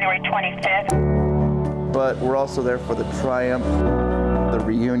on January 25th. But we're also there for the triumph, the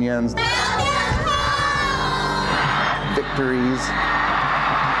reunions, victories. We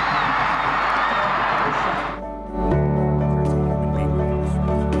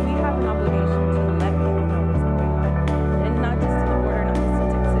have an obligation to let people know what's going on, and not just in the border, not just in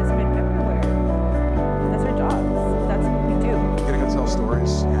Texas.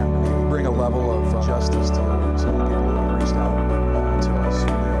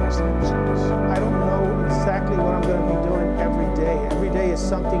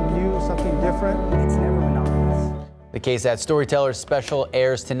 something new, something different. It's never monotonous. The KSAT Storyteller Special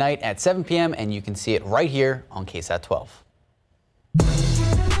airs tonight at 7 p.m. and you can see it right here on KSAT 12.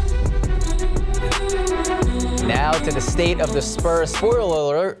 Now to the state of the Spurs. Spoiler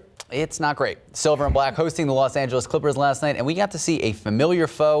alert, it's not great. Silver and Black hosting the Los Angeles Clippers last night, and we got to see a familiar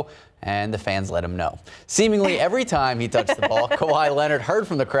foe, and the fans let him know. Seemingly every time he touched the ball, Kawhi Leonard heard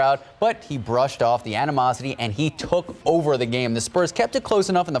from the crowd, but he brushed off the animosity and he took over the game. The Spurs kept it close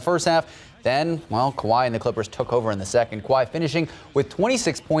enough in the first half. Then, well, Kawhi and the Clippers took over in the second. Kawhi finishing with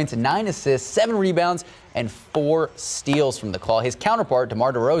 26 points, 9 assists, 7 rebounds, and 4 steals from the call. His counterpart,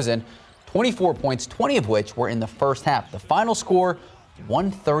 DeMar DeRozan, 24 points, 20 of which were in the first half. The final score,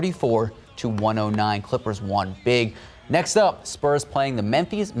 134-109. Clippers won big. Next up, Spurs playing the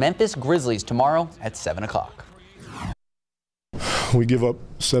Memphis Grizzlies tomorrow at 7 o'clock. We give up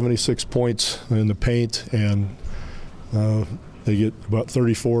 76 points in the paint, and they get about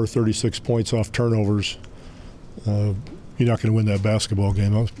 34, 36 points off turnovers. You're not going to win that basketball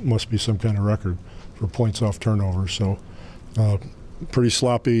game. That must be some kind of record for points off turnovers. So pretty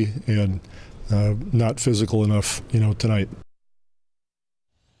sloppy and not physical enough, tonight.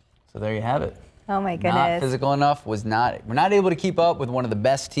 So there you have it. Oh my goodness. Not physical enough. We're not able to keep up with one of the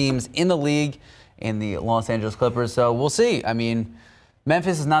best teams in the league in the Los Angeles Clippers. So we'll see. I mean,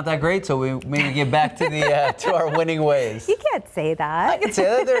 Memphis is not that great, so we maybe get back to the to our winning ways. You can't say that. I can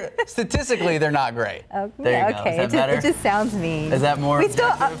say that. Statistically, they're not great. Oh, there you okay. go. Is that better? It just sounds mean. Is that more? We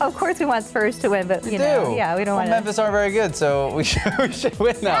still, of course, we want Spurs to win, but we know, yeah, we don't want. Memphis aren't very good, so we should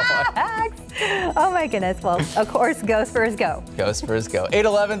win that one. Oh my goodness. Well, of course, go Spurs, go. Go Spurs, go.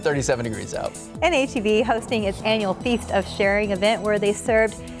 8-11, 37 degrees out. And HEB hosting its annual Feast of Sharing event where they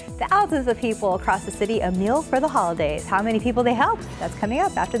served thousands of people across the city a meal for the holidays. How many people they helped? That's coming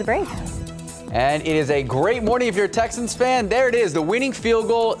up after the break. And it is a great morning if you're a Texans fan. There it is, the winning field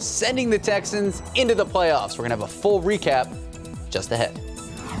goal sending the Texans into the playoffs. We're going to have a full recap just ahead.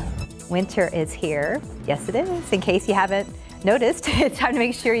 Winter is here. Yes, it is. In case you haven't noticed, it's time to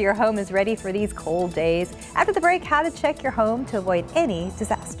make sure your home is ready for these cold days. After the break, how to check your home to avoid any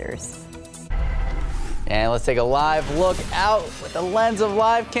disasters. And let's take a live look out with the lens of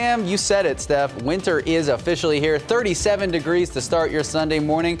live cam. You said it, Steph. Winter is officially here. 37 degrees to start your Sunday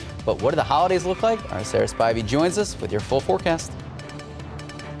morning. But what do the holidays look like? Our Sarah Spivey joins us with your full forecast.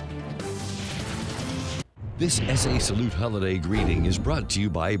 This SA Salute holiday greeting is brought to you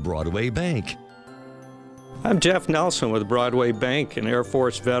by Broadway Bank. I'm Jeff Nelson with Broadway Bank, an Air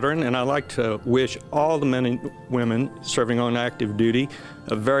Force veteran, and I'd like to wish all the men and women serving on active duty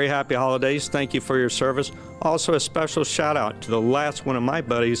a very happy holidays. Thank you for your service. Also, a special shout out to the last one of my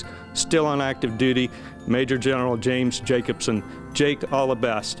buddies still on active duty, Major General James Jacobson. Jake, all the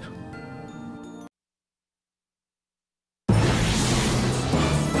best.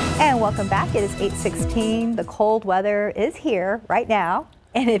 And welcome back. It is 8:16. The cold weather is here right now.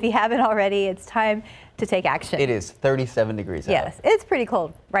 And if you haven't already, it's time to take action. It is 37 degrees out. Yes, it's pretty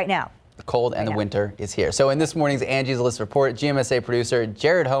cold right now. The cold and the winter is here. So in this morning's Angie's List report, GMSA producer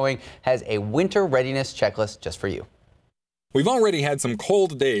Jared Hoeing has a winter readiness checklist just for you. We've already had some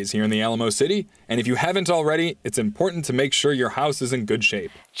cold days here in the Alamo City, and if you haven't already, it's important to make sure your house is in good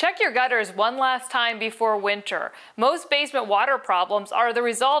shape. Check your gutters one last time before winter. Most basement water problems are the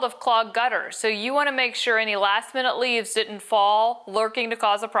result of clogged gutters, so you want to make sure any last-minute leaves didn't fall, lurking to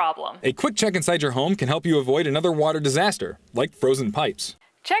cause a problem. A quick check inside your home can help you avoid another water disaster, like frozen pipes.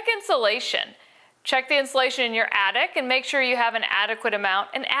 Check insulation. Check the insulation in your attic and make sure you have an adequate amount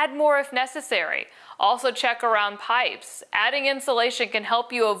and add more if necessary. Also check around pipes. Adding insulation can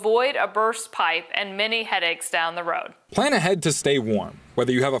help you avoid a burst pipe and many headaches down the road. Plan ahead to stay warm,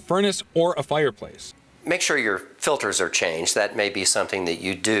 whether you have a furnace or a fireplace. Make sure your filters are changed. That may be something that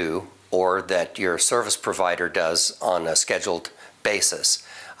you do or that your service provider does on a scheduled basis.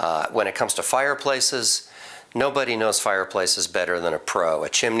 When it comes to fireplaces, nobody knows fireplaces better than a pro, a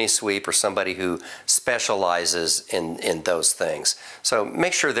chimney sweep or somebody who specializes in those things. So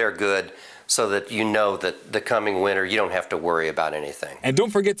make sure they're good so that you know that the coming winter you don't have to worry about anything. And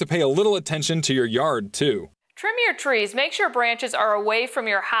don't forget to pay a little attention to your yard too. Trim your trees. Make sure branches are away from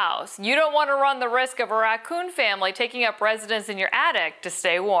your house. You don't want to run the risk of a raccoon family taking up residence in your attic to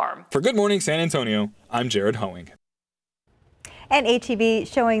stay warm. For Good Morning San Antonio, I'm Jared Hoeing. And HEB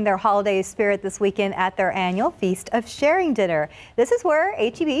showing their holiday spirit this weekend at their annual Feast of Sharing dinner. This is where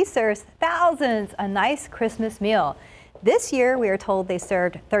HEB serves thousands a nice Christmas meal. This year, we are told they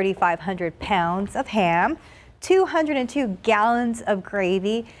served 3,500 pounds of ham, 202 gallons of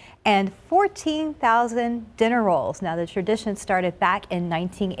gravy, and 14,000 dinner rolls. Now, the tradition started back in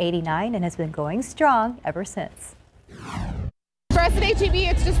 1989 and has been going strong ever since. For us at H-E-B,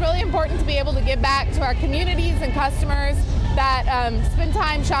 it's just really important to be able to give back to our communities and customers that spend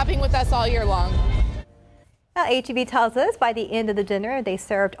time shopping with us all year long. Now, H-E-B tells us by the end of the dinner, they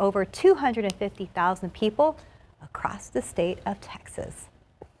served over 250,000 people across the state of Texas.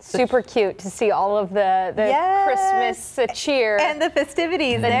 Super cute to see all of the Yes. Christmas cheer. And the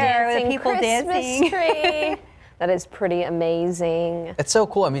festivities there, with the people Christmas dancing. tree. That is pretty amazing. It's so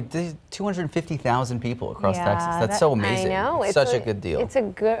cool. I mean, 250,000 people across Texas. That's so amazing. I know. It's such a good deal.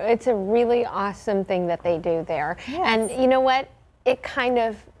 It's a really awesome thing that they do there. Yes. And you know what? It kind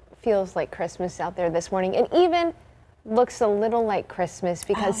of feels like Christmas out there this morning, and even looks a little like Christmas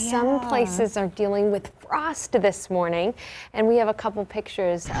because some places are dealing with frost this morning, and we have a couple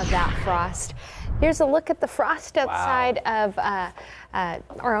pictures of that frost. Here's a look at the frost outside of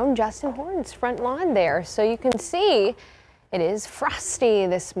our own Justin Horn's front lawn there. So you can see it is frosty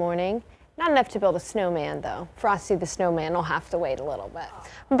this morning. Not enough to build a snowman, though. Frosty the Snowman will have to wait a little bit.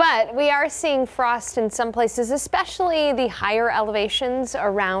 But we are seeing frost in some places, especially the higher elevations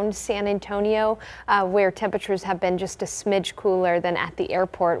around San Antonio, where temperatures have been just a smidge cooler than at the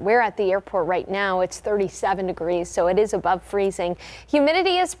airport. We're at the airport right now. It's 37 degrees, so it is above freezing.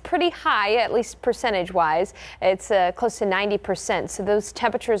 Humidity is pretty high, at least percentage-wise. It's close to 90%, so those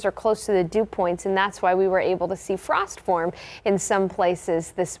temperatures are close to the dew points, and that's why we were able to see frost form in some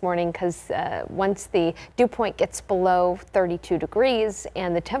places this morning, because once the dew point gets below 32 degrees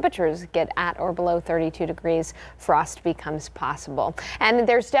and the temperatures get at or below 32 degrees, frost becomes possible. And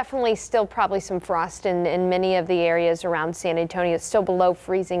there's definitely still probably some frost in many of the areas around San Antonio. It's still below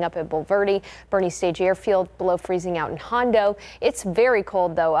freezing up at Bulverde, Bernie Stage Airfield, below freezing out in Hondo. It's very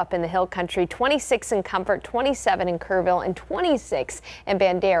cold, though, up in the hill country. 26 in Comfort, 27 in Kerrville, and 26 in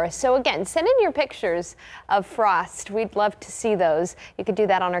Bandera. So again, send in your pictures of frost. We'd love to see those. You could do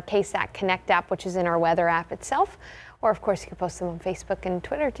that on our KSAT Connect app, which is in our weather app itself. Or, of course, you can post them on Facebook and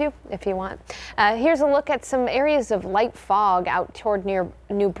Twitter, too, if you want. Here's a look at some areas of light fog out toward near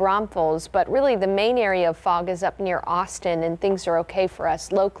New Braunfels, but really the main area of fog is up near Austin, and things are okay for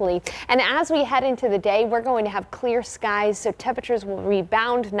us locally. And as we head into the day, we're going to have clear skies, so temperatures will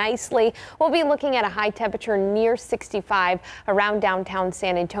rebound nicely. We'll be looking at a high temperature near 65 around downtown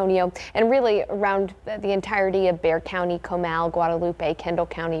San Antonio, and really around the entirety of Bexar County, Comal, Guadalupe, Kendall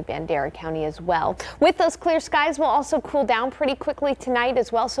County, Bandera County as well. With those clear skies, we'll also cool down pretty quickly tonight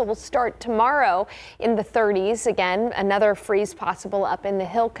as well, so we'll start tomorrow in the 30s. Again, another freeze possible up in the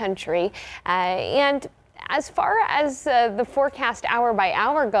hill country. And as far as the forecast hour by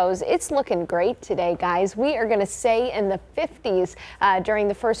hour goes, it's looking great today, guys. We are going to stay in the 50s during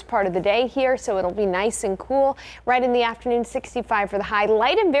the first part of the day here, so it'll be nice and cool. Right in the afternoon, 65 for the high.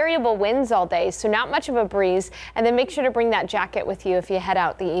 Light and variable winds all day, so not much of a breeze. And then make sure to bring that jacket with you if you head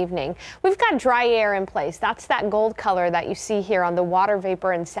out the evening. We've got dry air in place. That's that gold color that you see here on the water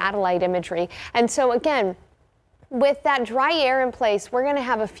vapor and satellite imagery. And so again, with that dry air in place, we're going to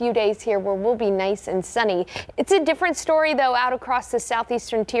have a few days here where we'll be nice and sunny. It's a different story, though, out across the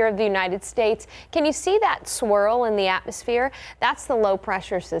southeastern tier of the United States. Can you see that swirl in the atmosphere? That's the low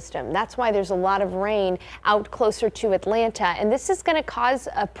pressure system. That's why there's a lot of rain out closer to Atlanta. And this is going to cause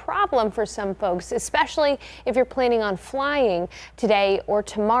a problem for some folks, especially if you're planning on flying today or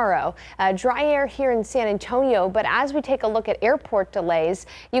tomorrow. Dry air here in San Antonio, but as we take a look at airport delays,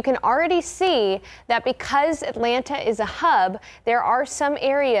 you can already see that because Atlanta is a hub, there are some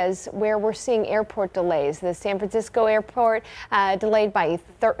areas where we're seeing airport delays. The San Francisco airport delayed by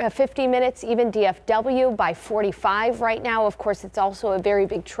 50 minutes, even DFW by 45 right now. Of course, it's also a very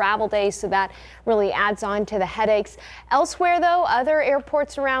big travel day, so that really adds on to the headaches. Elsewhere, though, other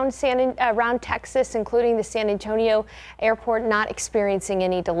airports around Texas, including the San Antonio airport, not experiencing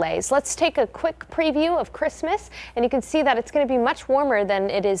any delays. Let's take a quick preview of Christmas, and you can see that it's going to be much warmer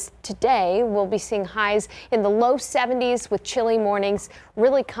than it is today. We'll be seeing highs in the low 70s with chilly mornings,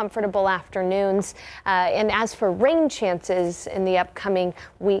 really comfortable afternoons. And as for rain chances in the upcoming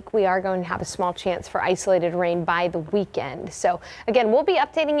week, we are going to have a small chance for isolated rain by the weekend. So again, we'll be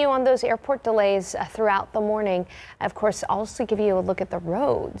updating you on those airport delays throughout the morning. Of course, I'll also give you a look at the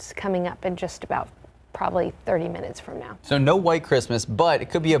roads coming up in just about probably 30 minutes from now. So no white Christmas, but it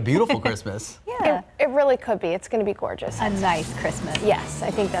could be a beautiful Christmas. Yeah, it really could be. It's going to be gorgeous. A nice Christmas. Yes,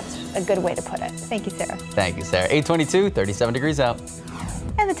 I think that's a good way to put it. Thank you, Sarah. Thank you, Sarah. 822, 37 degrees out.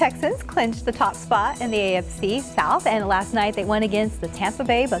 And the Texans clinched the top spot in the AFC South, and last night they won against the Tampa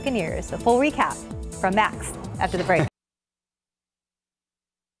Bay Buccaneers. A full recap from Max after the break.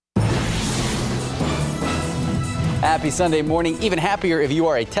 Happy Sunday morning. Even happier if you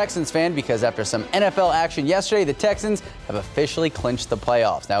are a Texans fan, because after some NFL action yesterday, the Texans have officially clinched the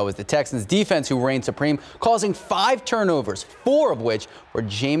playoffs. Now, it was the Texans defense who reigned supreme, causing 5 turnovers, 4 of which were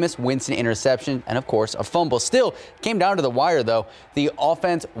Jameis Winston interception and, of course, a fumble. Still, it came down to the wire, though. The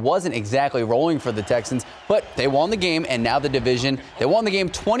offense wasn't exactly rolling for the Texans, but they won the game, and now the division. They won the game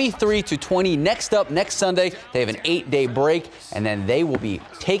 23-20. Next up, next Sunday, they have an 8-day break, and then they will be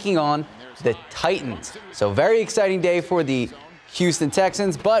taking on the Titans. So very exciting day for the Houston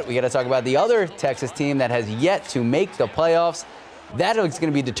Texans, but we got to talk about the other Texas team that has yet to make the playoffs. That is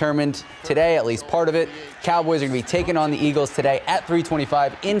going to be determined today, at least part of it. Cowboys are going to be taking on the Eagles today at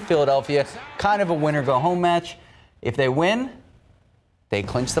 3:25 in Philadelphia. Kind of a winner-go-home match. If they win, they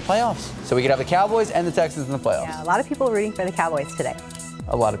clinch the playoffs. So we could have the Cowboys and the Texans in the playoffs. Yeah, a lot of people rooting for the Cowboys today.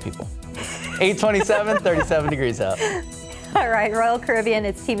 A lot of people. 8:27, 37 degrees out. All right, Royal Caribbean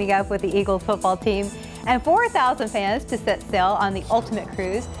is teaming up with the Eagles football team and 4,000 fans to set sail on the ultimate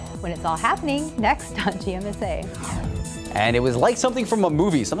cruise when it's all happening next on GMSA. And it was like something from a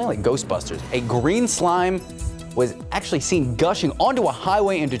movie, something like Ghostbusters. A green slime was actually seen gushing onto a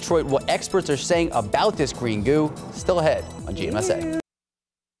highway in Detroit. What experts are saying about this green goo, still ahead on GMSA.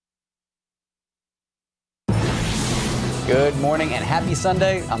 Good morning and happy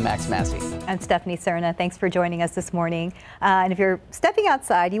Sunday. I'm Max Massey. I'm Stephanie Serna. Thanks for joining us this morning. And if you're stepping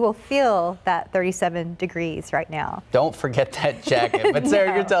outside, you will feel that 37 degrees right now. Don't forget that jacket. But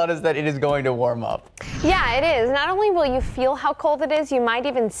Sarah, you're telling us that it is going to warm up. Yeah, it is. Not only will you feel how cold it is, you might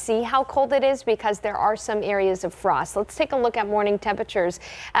even see how cold it is because there are some areas of frost. Let's take a look at morning temperatures.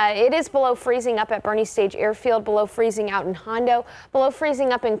 It is below freezing up at Bernie Stage Airfield, below freezing out in Hondo, below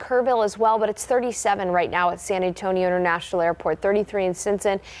freezing up in Kerrville as well, but it's 37 right now at San Antonio International Airport, 33 in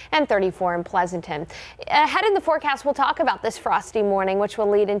Simpson, and 34 in Pleasanton. Ahead in the forecast, we'll talk about this frosty morning, which will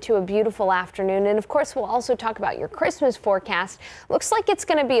lead into a beautiful afternoon. And of course, we'll also talk about your Christmas forecast. Looks like it's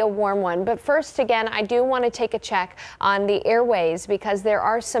going to be a warm one. But first, again, I do want to take a check on the airways because there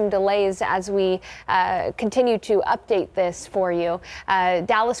are some delays as we continue to update this for you.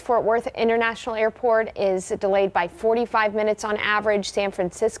 Dallas-Fort Worth International Airport is delayed by 45 minutes on average. San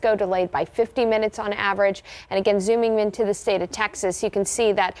Francisco delayed by 50 minutes on average. And again, zooming into the state of Texas, you can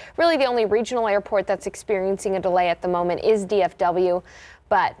see that really the only regional airport that's experiencing a delay at the moment is DFW.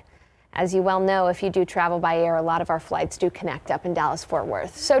 But as you well know, if you do travel by air, a lot of our flights do connect up in Dallas-Fort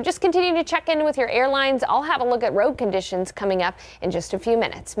Worth. So just continue to check in with your airlines. I'll have a look at road conditions coming up in just a few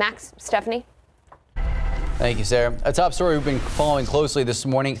minutes. Max, Stephanie. Thank you, Sarah. A top story we've been following closely this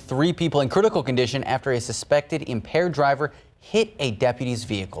morning. 3 people in critical condition after a suspected impaired driver hit a deputy's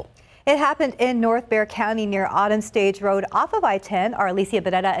vehicle. It happened in North Bexar County near Autumn Stage Road off of I-10. Our Alicia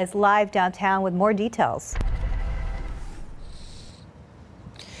Beretta is live downtown with more details.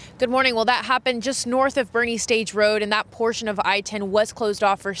 Good morning. Well, that happened just north of Bernie Stage Road, and that portion of I-10 was closed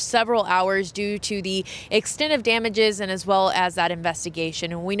off for several hours due to the extent of damages and as well as that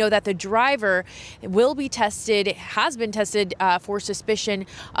investigation. And we know that the driver will be tested, has been tested for suspicion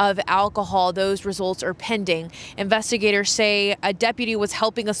of alcohol. Those results are pending. Investigators say a deputy was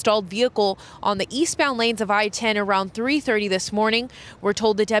helping a stalled vehicle on the eastbound lanes of I-10 around 3:30 this morning. We're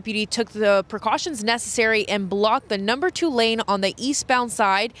told the deputy took the precautions necessary and blocked the number 2 lane on the eastbound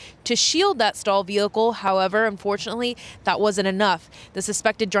side to shield that stalled vehicle. However, unfortunately, that wasn't enough. The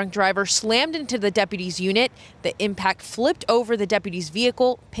suspected drunk driver slammed into the deputy's unit. The impact flipped over the deputy's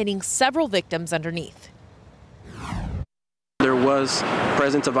vehicle, pinning several victims underneath. There was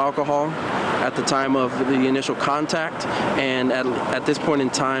presence of alcohol at the time of the initial contact, and at this point in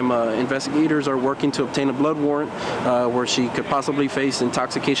time, investigators are working to obtain a blood warrant where she could possibly face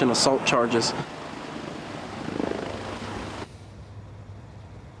intoxication assault charges.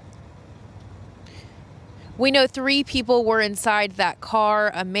 We know 3 people were inside that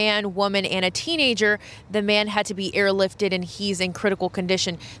car, a man, woman, and a teenager. The man had to be airlifted and he's in critical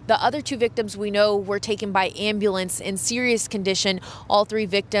condition. The other 2 victims we know were taken by ambulance in serious condition. All 3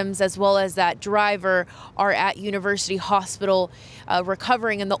 victims, as well as that driver, are at University Hospital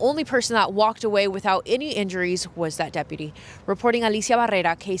recovering. And the only person that walked away without any injuries was that deputy. Reporting Alicia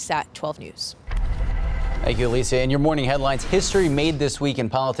Barrera, KSAT 12 News. Thank you, Alicia. In your morning headlines, history made this week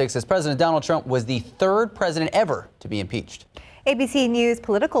in politics as President Donald Trump was the 3rd president ever to be impeached. ABC News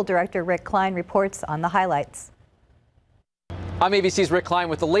political director Rick Klein reports on the highlights. I'm ABC's Rick Klein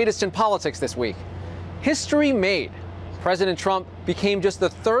with the latest in politics this week. History made. President Trump became just the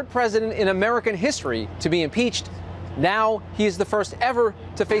 3rd president in American history to be impeached. Now he is the first ever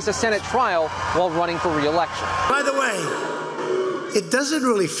to face a Senate trial while running for re-election. By the way, it doesn't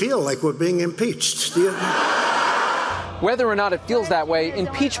really feel like we're being impeached, do you? Whether or not it feels that way,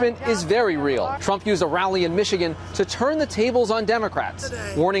 impeachment is very real. Trump used a rally in Michigan to turn the tables on Democrats,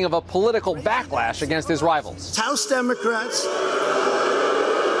 warning of a political backlash against his rivals. House Democrats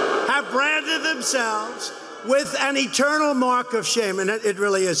have branded themselves with an eternal mark of shame, and it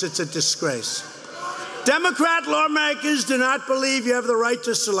really is. It's a disgrace. Democrat lawmakers do not believe you have the right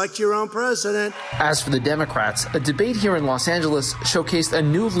to select your own president. As for the Democrats, a debate here in Los Angeles showcased a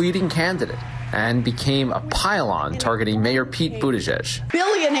new leading candidate and became a pile-on targeting Mayor Pete Buttigieg.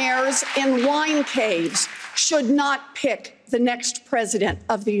 Billionaires in wine caves should not pick the next president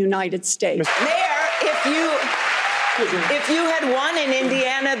of the United States. Mayor, if you had won in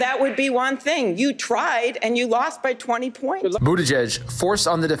Indiana, that would be one thing. You tried and you lost by 20 points. Buttigieg forced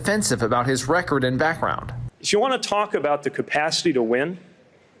on the defensive about his record and background. If you want to talk about the capacity to win,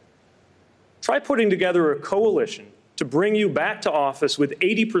 try putting together a coalition to bring you back to office with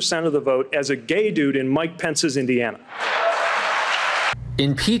 80% of the vote as a gay dude in Mike Pence's Indiana.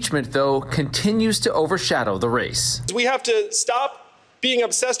 Impeachment, though, continues to overshadow the race. We have to stop being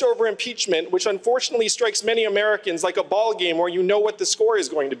obsessed over impeachment, which unfortunately strikes many Americans like a ball game where you know what the score is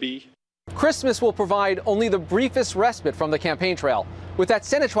going to be. Christmas will provide only the briefest respite from the campaign trail. With that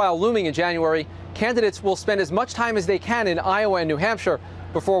Senate trial looming in January, candidates will spend as much time as they can in Iowa and New Hampshire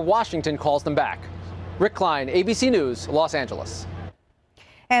before Washington calls them back. Rick Klein, ABC News, Los Angeles.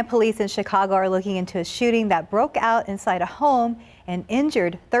 And police in Chicago are looking into a shooting that broke out inside a home and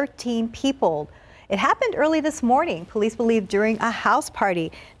injured 13 people. It happened early this morning, police believe during a house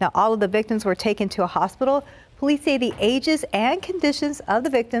party. Now, all of the victims were taken to a hospital. Police say the ages and conditions of the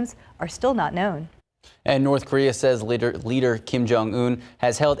victims are still not known. And North Korea says leader Kim Jong-un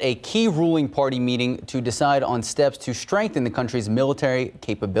has held a key ruling party meeting to decide on steps to strengthen the country's military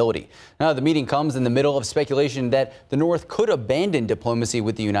capability. Now, the meeting comes in the middle of speculation that the North could abandon diplomacy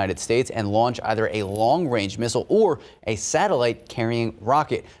with the United States and launch either a long-range missile or a satellite-carrying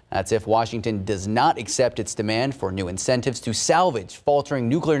rocket. That's if Washington does not accept its demand for new incentives to salvage faltering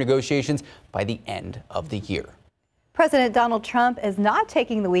nuclear negotiations by the end of the year. President Donald Trump is not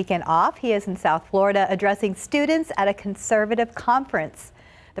taking the weekend off. He is in South Florida addressing students at a conservative conference.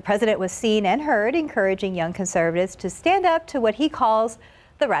 The president was seen and heard encouraging young conservatives to stand up to what he calls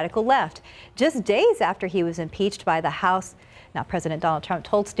the radical left, just days after he was impeached by the House. Now, President Donald Trump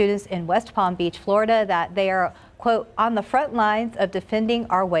told students in West Palm Beach, Florida, that they are, quote, on the front lines of defending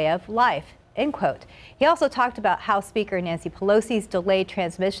our way of life, end quote. He also talked about House Speaker Nancy Pelosi's delayed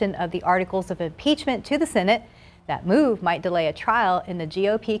transmission of the articles of impeachment to the Senate. That move might delay a trial in the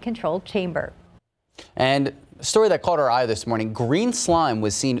GOP-controlled chamber. And a story that caught our eye this morning, green slime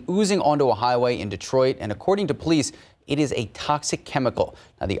was seen oozing onto a highway in Detroit, and according to police, it is a toxic chemical.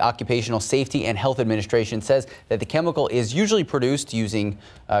 Now, the Occupational Safety and Health Administration says that the chemical is usually produced using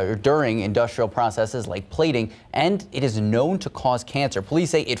or during industrial processes like plating, and it is known to cause cancer. Police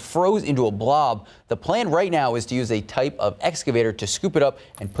say it froze into a blob. The plan right now is to use a type of excavator to scoop it up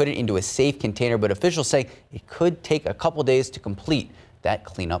and put it into a safe container, but officials say it could take a couple days to complete that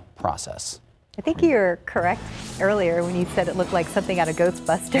cleanup process. I think you were correct earlier when you said it looked like something out of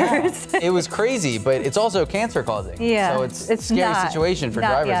Ghostbusters. It was crazy, but it's also cancer causing. Yeah, so it's a scary situation for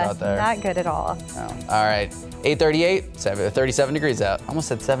drivers out there. Not good at all. Oh. All right, 8:38, 37 degrees out. Almost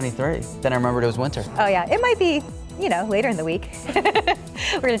said 73. Then I remembered it was winter. Oh yeah, it might be, you know, later in the week.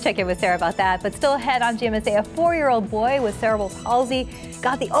 We're going to check in with Sarah about that. But still ahead on GMSA, a 4-year-old boy with cerebral palsy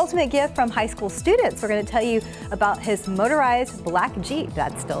got the ultimate gift from high school students. We're going to tell you about his motorized black Jeep.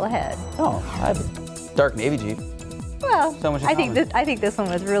 That's still ahead. Oh, I have a dark navy Jeep. Well, so much I think this one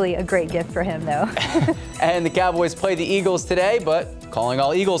was really a great gift for him, though. And the Cowboys play the Eagles today, but calling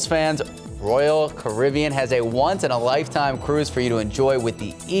all Eagles fans, Royal Caribbean has a once-in-a-lifetime cruise for you to enjoy with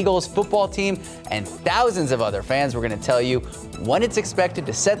the Eagles football team and thousands of other fans. We're going to tell you when it's expected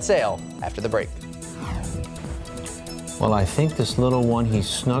to set sail after the break. Well, I think this little one, he's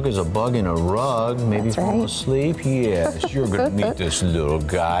snug as a bug in a rug, maybe falling asleep. Yes, you're going to meet this little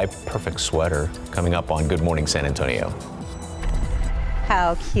guy. Perfect sweater coming up on Good Morning San Antonio.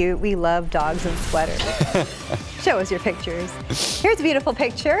 How cute. We love dogs and sweaters. Show us your pictures. Here's a beautiful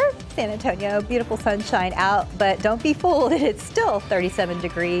picture. San Antonio, beautiful sunshine out, but don't be fooled. It's still 37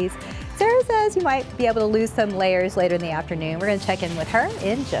 degrees. Sarah says you might be able to lose some layers later in the afternoon. We're going to check in with her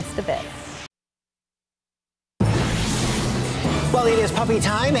in just a bit. Well, it is puppy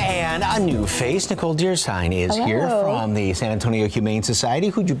time and a new face. Nicole Deerstein is here from the San Antonio Humane Society.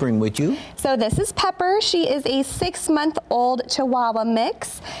 Who'd you bring with you? So this is Pepper. She is a 6-month-old Chihuahua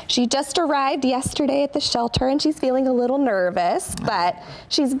mix. She just arrived yesterday at the shelter and she's feeling a little nervous, but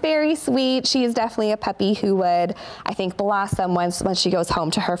she's very sweet. She is definitely a puppy who would, I think, blossom once she goes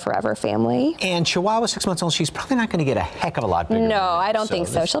home to her forever family. And Chihuahua, 6 months old, she's probably not going to get a heck of a lot bigger. No, I don't think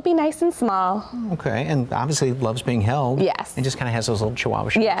so. She'll be nice and small. Okay, and obviously loves being held. Yes. And just kind of has those little Chihuahua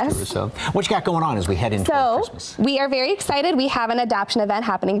shapes yes. to her. So what you got going on as we head into Christmas? We are very excited. We have an adoption event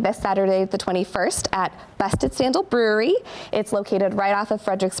happening this Saturday, the 21st, at Busted Sandal Brewery. It's located right off of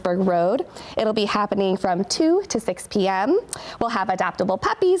Fredericksburg Road. It'll be happening from 2 to 6 p.m. We'll have adoptable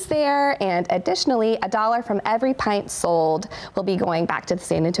puppies there, and additionally, $1 from every pint sold will be going back to the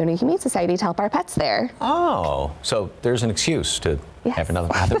San Antonio Humane Society to help our pets there. Oh, so there's an excuse to have another,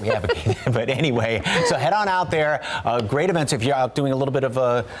 not that we advocate, but anyway, so head on out there. Great events. If you're out doing a little bit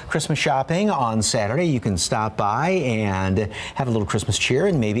of Christmas shopping on Saturday, you can stop by and have a little Christmas cheer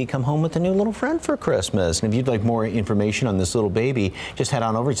and maybe come home with a new little friend for Christmas. And if you'd like more information on this little baby, just head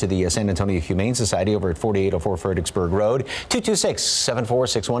on over to the San Antonio Humane Society over at 4804 Fredericksburg Road.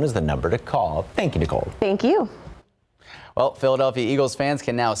 226-7461 is the number to call. Thank you, Nicole. Thank you. Well, Philadelphia Eagles fans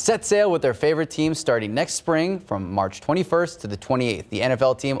can now set sail with their favorite team starting next spring from March 21st to the 28th. The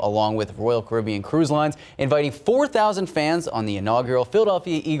NFL team, along with Royal Caribbean Cruise Lines, inviting 4,000 fans on the inaugural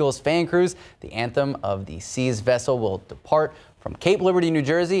Philadelphia Eagles fan cruise. The Anthem of the Seas vessel will depart from Cape Liberty, New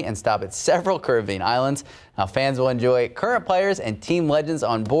Jersey, and stop at several Caribbean islands. Now, fans will enjoy current players and team legends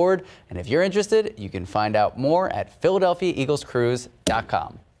on board. And if you're interested, you can find out more at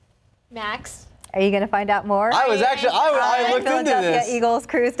PhiladelphiaEaglesCruise.com. Max? Are you going to find out more? I was actually, I looked into this.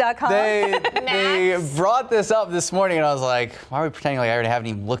 PhiladelphiaEaglesCruise.com. They brought this up this morning, and I was like, why are we pretending like I already haven't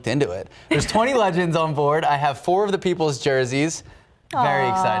even looked into it? There's 20 legends on board. I have 4 of the people's jerseys. Very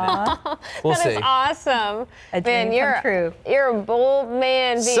excited. We'll see. That is awesome. A dream come true. You're a bold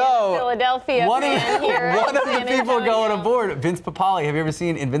man being a Philadelphia fan here. One of the people going aboard, Vince Papale. Have you ever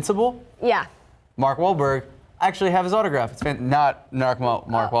seen Invincible? Yeah. Mark Wahlberg. Actually have his autograph. It's not Mark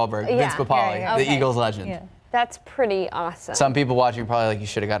Wahlberg, Vince Papale, the Eagles legend. Yeah. That's pretty awesome. Some people watching are probably like, you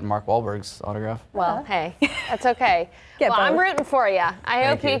should have gotten Mark Wahlberg's autograph. Well, hey, that's okay. Well, I'm rooting for you. I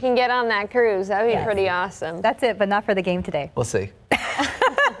hope you can get on that cruise. That would be pretty awesome. That's it, but not for the game today. We'll see.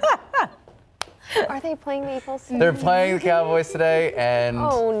 Are they playing the Eagles today? They're playing the Cowboys today, and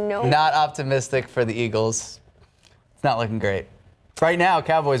not optimistic for the Eagles. It's not looking great. Right now,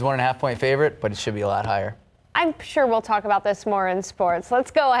 Cowboys 1.5-point favorite, but it should be a lot higher. I'm sure we'll talk about this more in sports.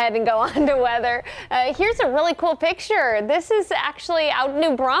 Let's go ahead and go on to weather. Here's a really cool picture. This is actually out in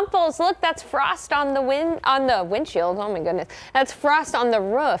New Braunfels. Look, that's frost on the windshield. Oh my goodness, that's frost on the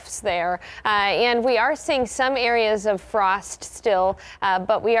roofs there. And we are seeing some areas of frost still,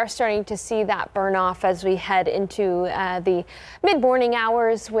 but we are starting to see that burn off as we head into the mid-morning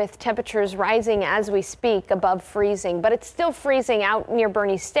hours, with temperatures rising as we speak above freezing. But it's still freezing out near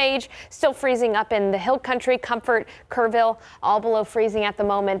Bernie Stage, still freezing up in the Hill Country. Comfort, Kerrville, all below freezing at the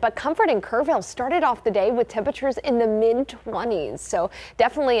moment. But Comfort and Kerrville started off the day with temperatures in the mid-20s. So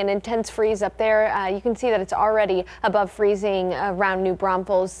definitely an intense freeze up there. You can see that it's already above freezing around New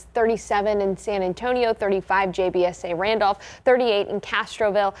Braunfels, 37 in San Antonio, 35 GMSA Randolph, 38 in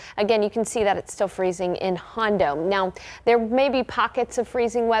Castroville. Again, you can see that it's still freezing in Hondo. Now, there may be pockets of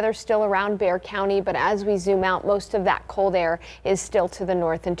freezing weather still around Bexar County, but as we zoom out, most of that cold air is still to the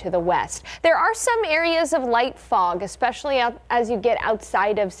north and to the west. There are some areas of light fog, especially as you get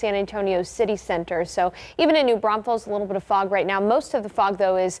outside of San Antonio city center. So even in New Braunfels, a little bit of fog right now. Most of the fog,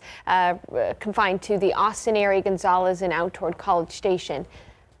 though, is confined to the Austin area, Gonzales, and out toward College Station.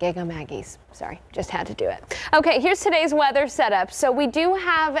 Gago Maggie's. Sorry, just had to do it. Okay, here's today's weather setup. So we do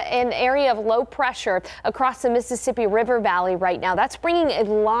have an area of low pressure across the Mississippi River Valley right now. That's bringing a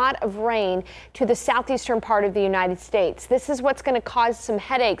lot of rain to the southeastern part of the United States. This is what's going to cause some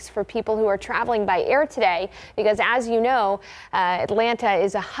headaches for people who are traveling by air today, because as you know, Atlanta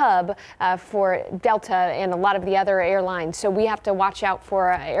is a hub for Delta and a lot of the other airlines. So we have to watch out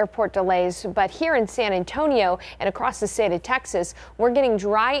for airport delays. But here in San Antonio and across the state of Texas, we're getting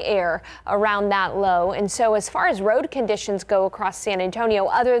dry air around that low. And so as far as road conditions go across San Antonio,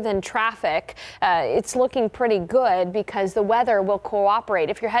 other than traffic, it's looking pretty good because the weather will cooperate.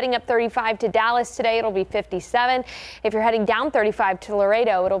 If you're heading up 35 to Dallas today, it'll be 57. If you're heading down 35 to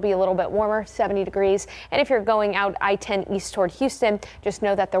Laredo, it'll be a little bit warmer, 70 degrees. And if you're going out I-10 east toward Houston, just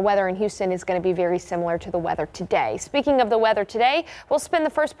know that the weather in Houston is going to be very similar to the weather today. Speaking of the weather today, we'll spend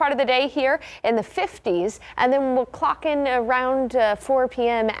the first part of the day here in the 50s, and then we'll clock in around 4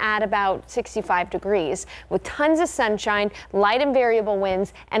 p.m. p.m. at about 65 degrees with tons of sunshine, light and variable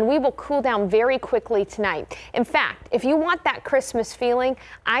winds, and we will cool down very quickly tonight. In fact, if you want that Christmas feeling,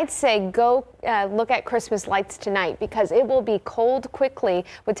 I'd say go look at Christmas lights tonight because it will be cold quickly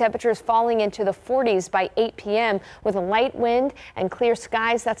with temperatures falling into the 40s by 8 p.m. with a light wind and clear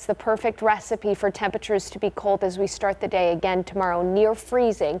skies. That's the perfect recipe for temperatures to be cold as we start the day again tomorrow, near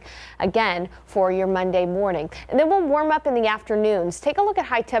freezing again for your Monday morning. And then we'll warm up in the afternoons. Take a look at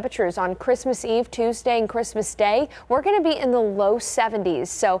high temperatures on Christmas Eve, Tuesday, and Christmas Day. We're going to be in the low 70s,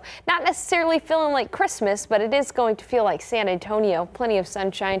 so not necessarily feeling like Christmas, but it is going to feel like San Antonio. Plenty of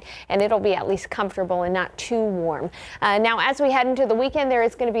sunshine, and it'll be at least comfortable and not too warm. Now, as we head into the weekend, there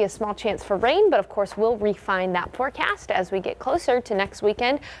is going to be a small chance for rain, but of course, we'll refine that forecast as we get closer to next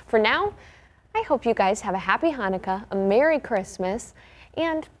weekend. For now, I hope you guys have a happy Hanukkah, a Merry Christmas,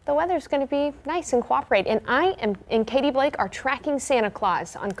 and the weather's going to be nice and cooperate. And I and Katie Blake are tracking Santa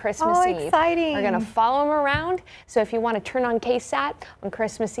Claus on Christmas Eve. Exciting. We're going to follow him around. So if you want to turn on KSAT on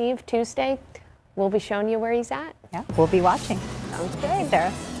Christmas Eve, Tuesday, we'll be showing you where he's at. Yeah, we'll be watching. Sounds good.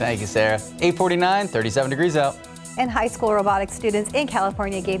 Sarah. Thank you, Sarah. 8:49, 37 degrees out. And high school robotics students in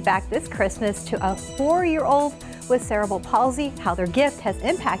California gave back this Christmas to a 4-year-old with cerebral palsy, how their gift has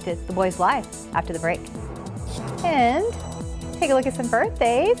impacted the boy's life. After the break. And take a look at some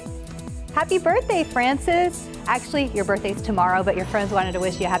birthdays. Happy birthday, Francis. Actually, your birthday's tomorrow, but your friends wanted to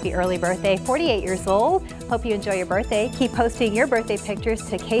wish you a happy early birthday. 48 years old. Hope you enjoy your birthday. Keep posting your birthday pictures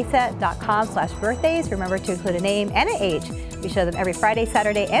to ksat.com/birthdays. Remember to include a name and an age. We show them every Friday,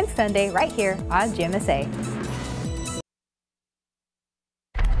 Saturday, and Sunday right here on GMSA.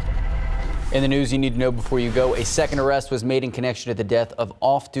 In the news you need to know before you go, a second arrest was made in connection to the death of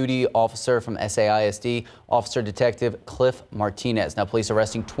off-duty officer from SAISD, Officer Detective Cliff Martinez. Now, police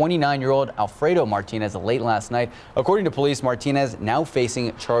arresting 29-year-old Alfredo Martinez late last night. According to police, Martinez now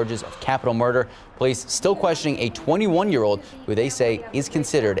facing charges of capital murder. Police still questioning a 21-year-old who they say is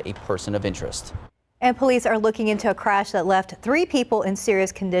considered a person of interest. And police are looking into a crash that left 3 people in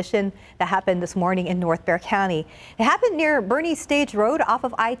serious condition that happened this morning in North Bexar County. It happened near Bernie Stage Road off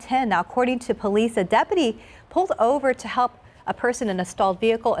of I-10. Now, according to police, a deputy pulled over to help a person in a stalled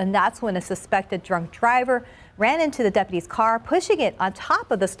vehicle, and that's when a suspected drunk driver ran into the deputy's car, pushing it on top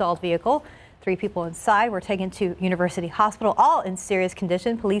of the stalled vehicle. 3 people inside were taken to University Hospital, all in serious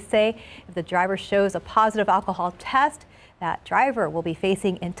condition. Police say if the driver shows a positive alcohol test, that driver will be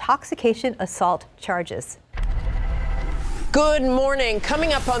facing intoxication assault charges. Good morning.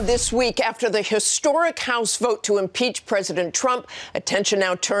 Coming up on This Week, after the historic House vote to impeach President Trump, attention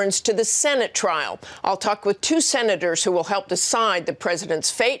now turns to the Senate trial. I'll talk with 2 senators who will help decide the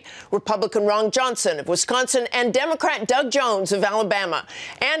president's fate, Republican Ron Johnson of Wisconsin and Democrat Doug Jones of Alabama.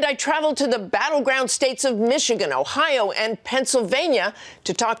 And I traveled to the battleground states of Michigan, Ohio, and Pennsylvania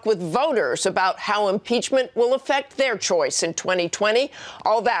to talk with voters about how impeachment will affect their choice in 2020.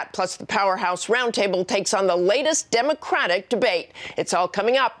 All that, plus the Powerhouse Roundtable takes on the latest Democratic debate. It's all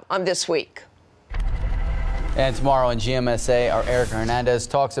coming up on This Week. And tomorrow on GMSA, our Erica Hernandez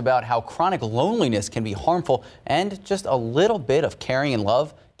talks about how chronic loneliness can be harmful and just a little bit of caring and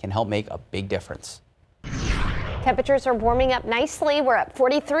love can help make a big difference. Temperatures are warming up nicely. We're at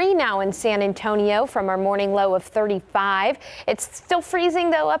 43 now in San Antonio from our morning low of 35. It's still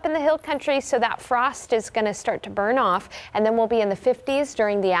freezing, though, up in the hill country, so that frost is going to start to burn off. And then we'll be in the 50s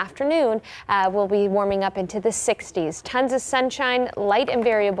during the afternoon. We'll be warming up into the 60s. Tons of sunshine, light and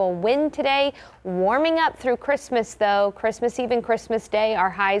variable wind today. Warming up through Christmas, though. Christmas Eve and Christmas Day,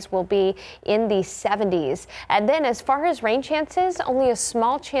 our highs will be in the 70s. And then as far as rain chances, only a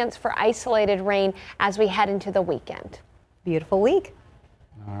small chance for isolated rain as we head into the weekend. Beautiful week.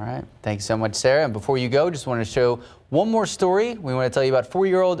 All right. Thanks so much, Sarah. And before you go, just want to show one more story. We want to tell you about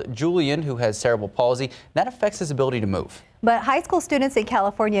 4-year-old Julian who has cerebral palsy. That affects his ability to move. But high school students in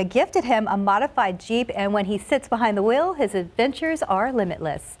California gifted him a modified Jeep, and when he sits behind the wheel, his adventures are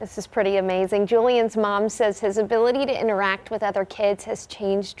limitless. This is pretty amazing. Julian's mom says his ability to interact with other kids has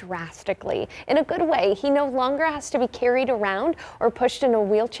changed drastically. In a good way, he no longer has to be carried around or pushed in a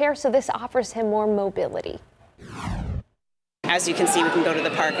wheelchair, so this offers him more mobility. As you can see, we can go to the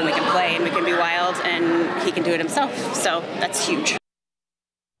park and we can play and we can be wild, and he can do it himself, so that's huge.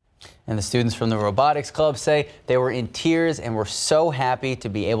 And the students from the robotics club say they were in tears and were so happy to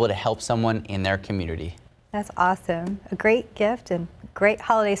be able to help someone in their community. That's awesome. A great gift and great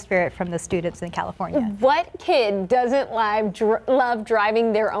holiday spirit from the students in California. What kid doesn't love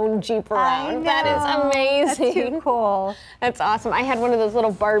driving their own Jeep around? That is amazing. That's too cool. That's awesome. I had one of those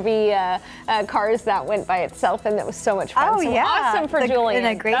little Barbie cars that went by itself, and that was so much fun. Oh, so yeah. awesome for Julian.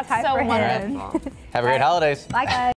 And a great That's time so for him. wonderful. Have a great holidays. Bye, guys.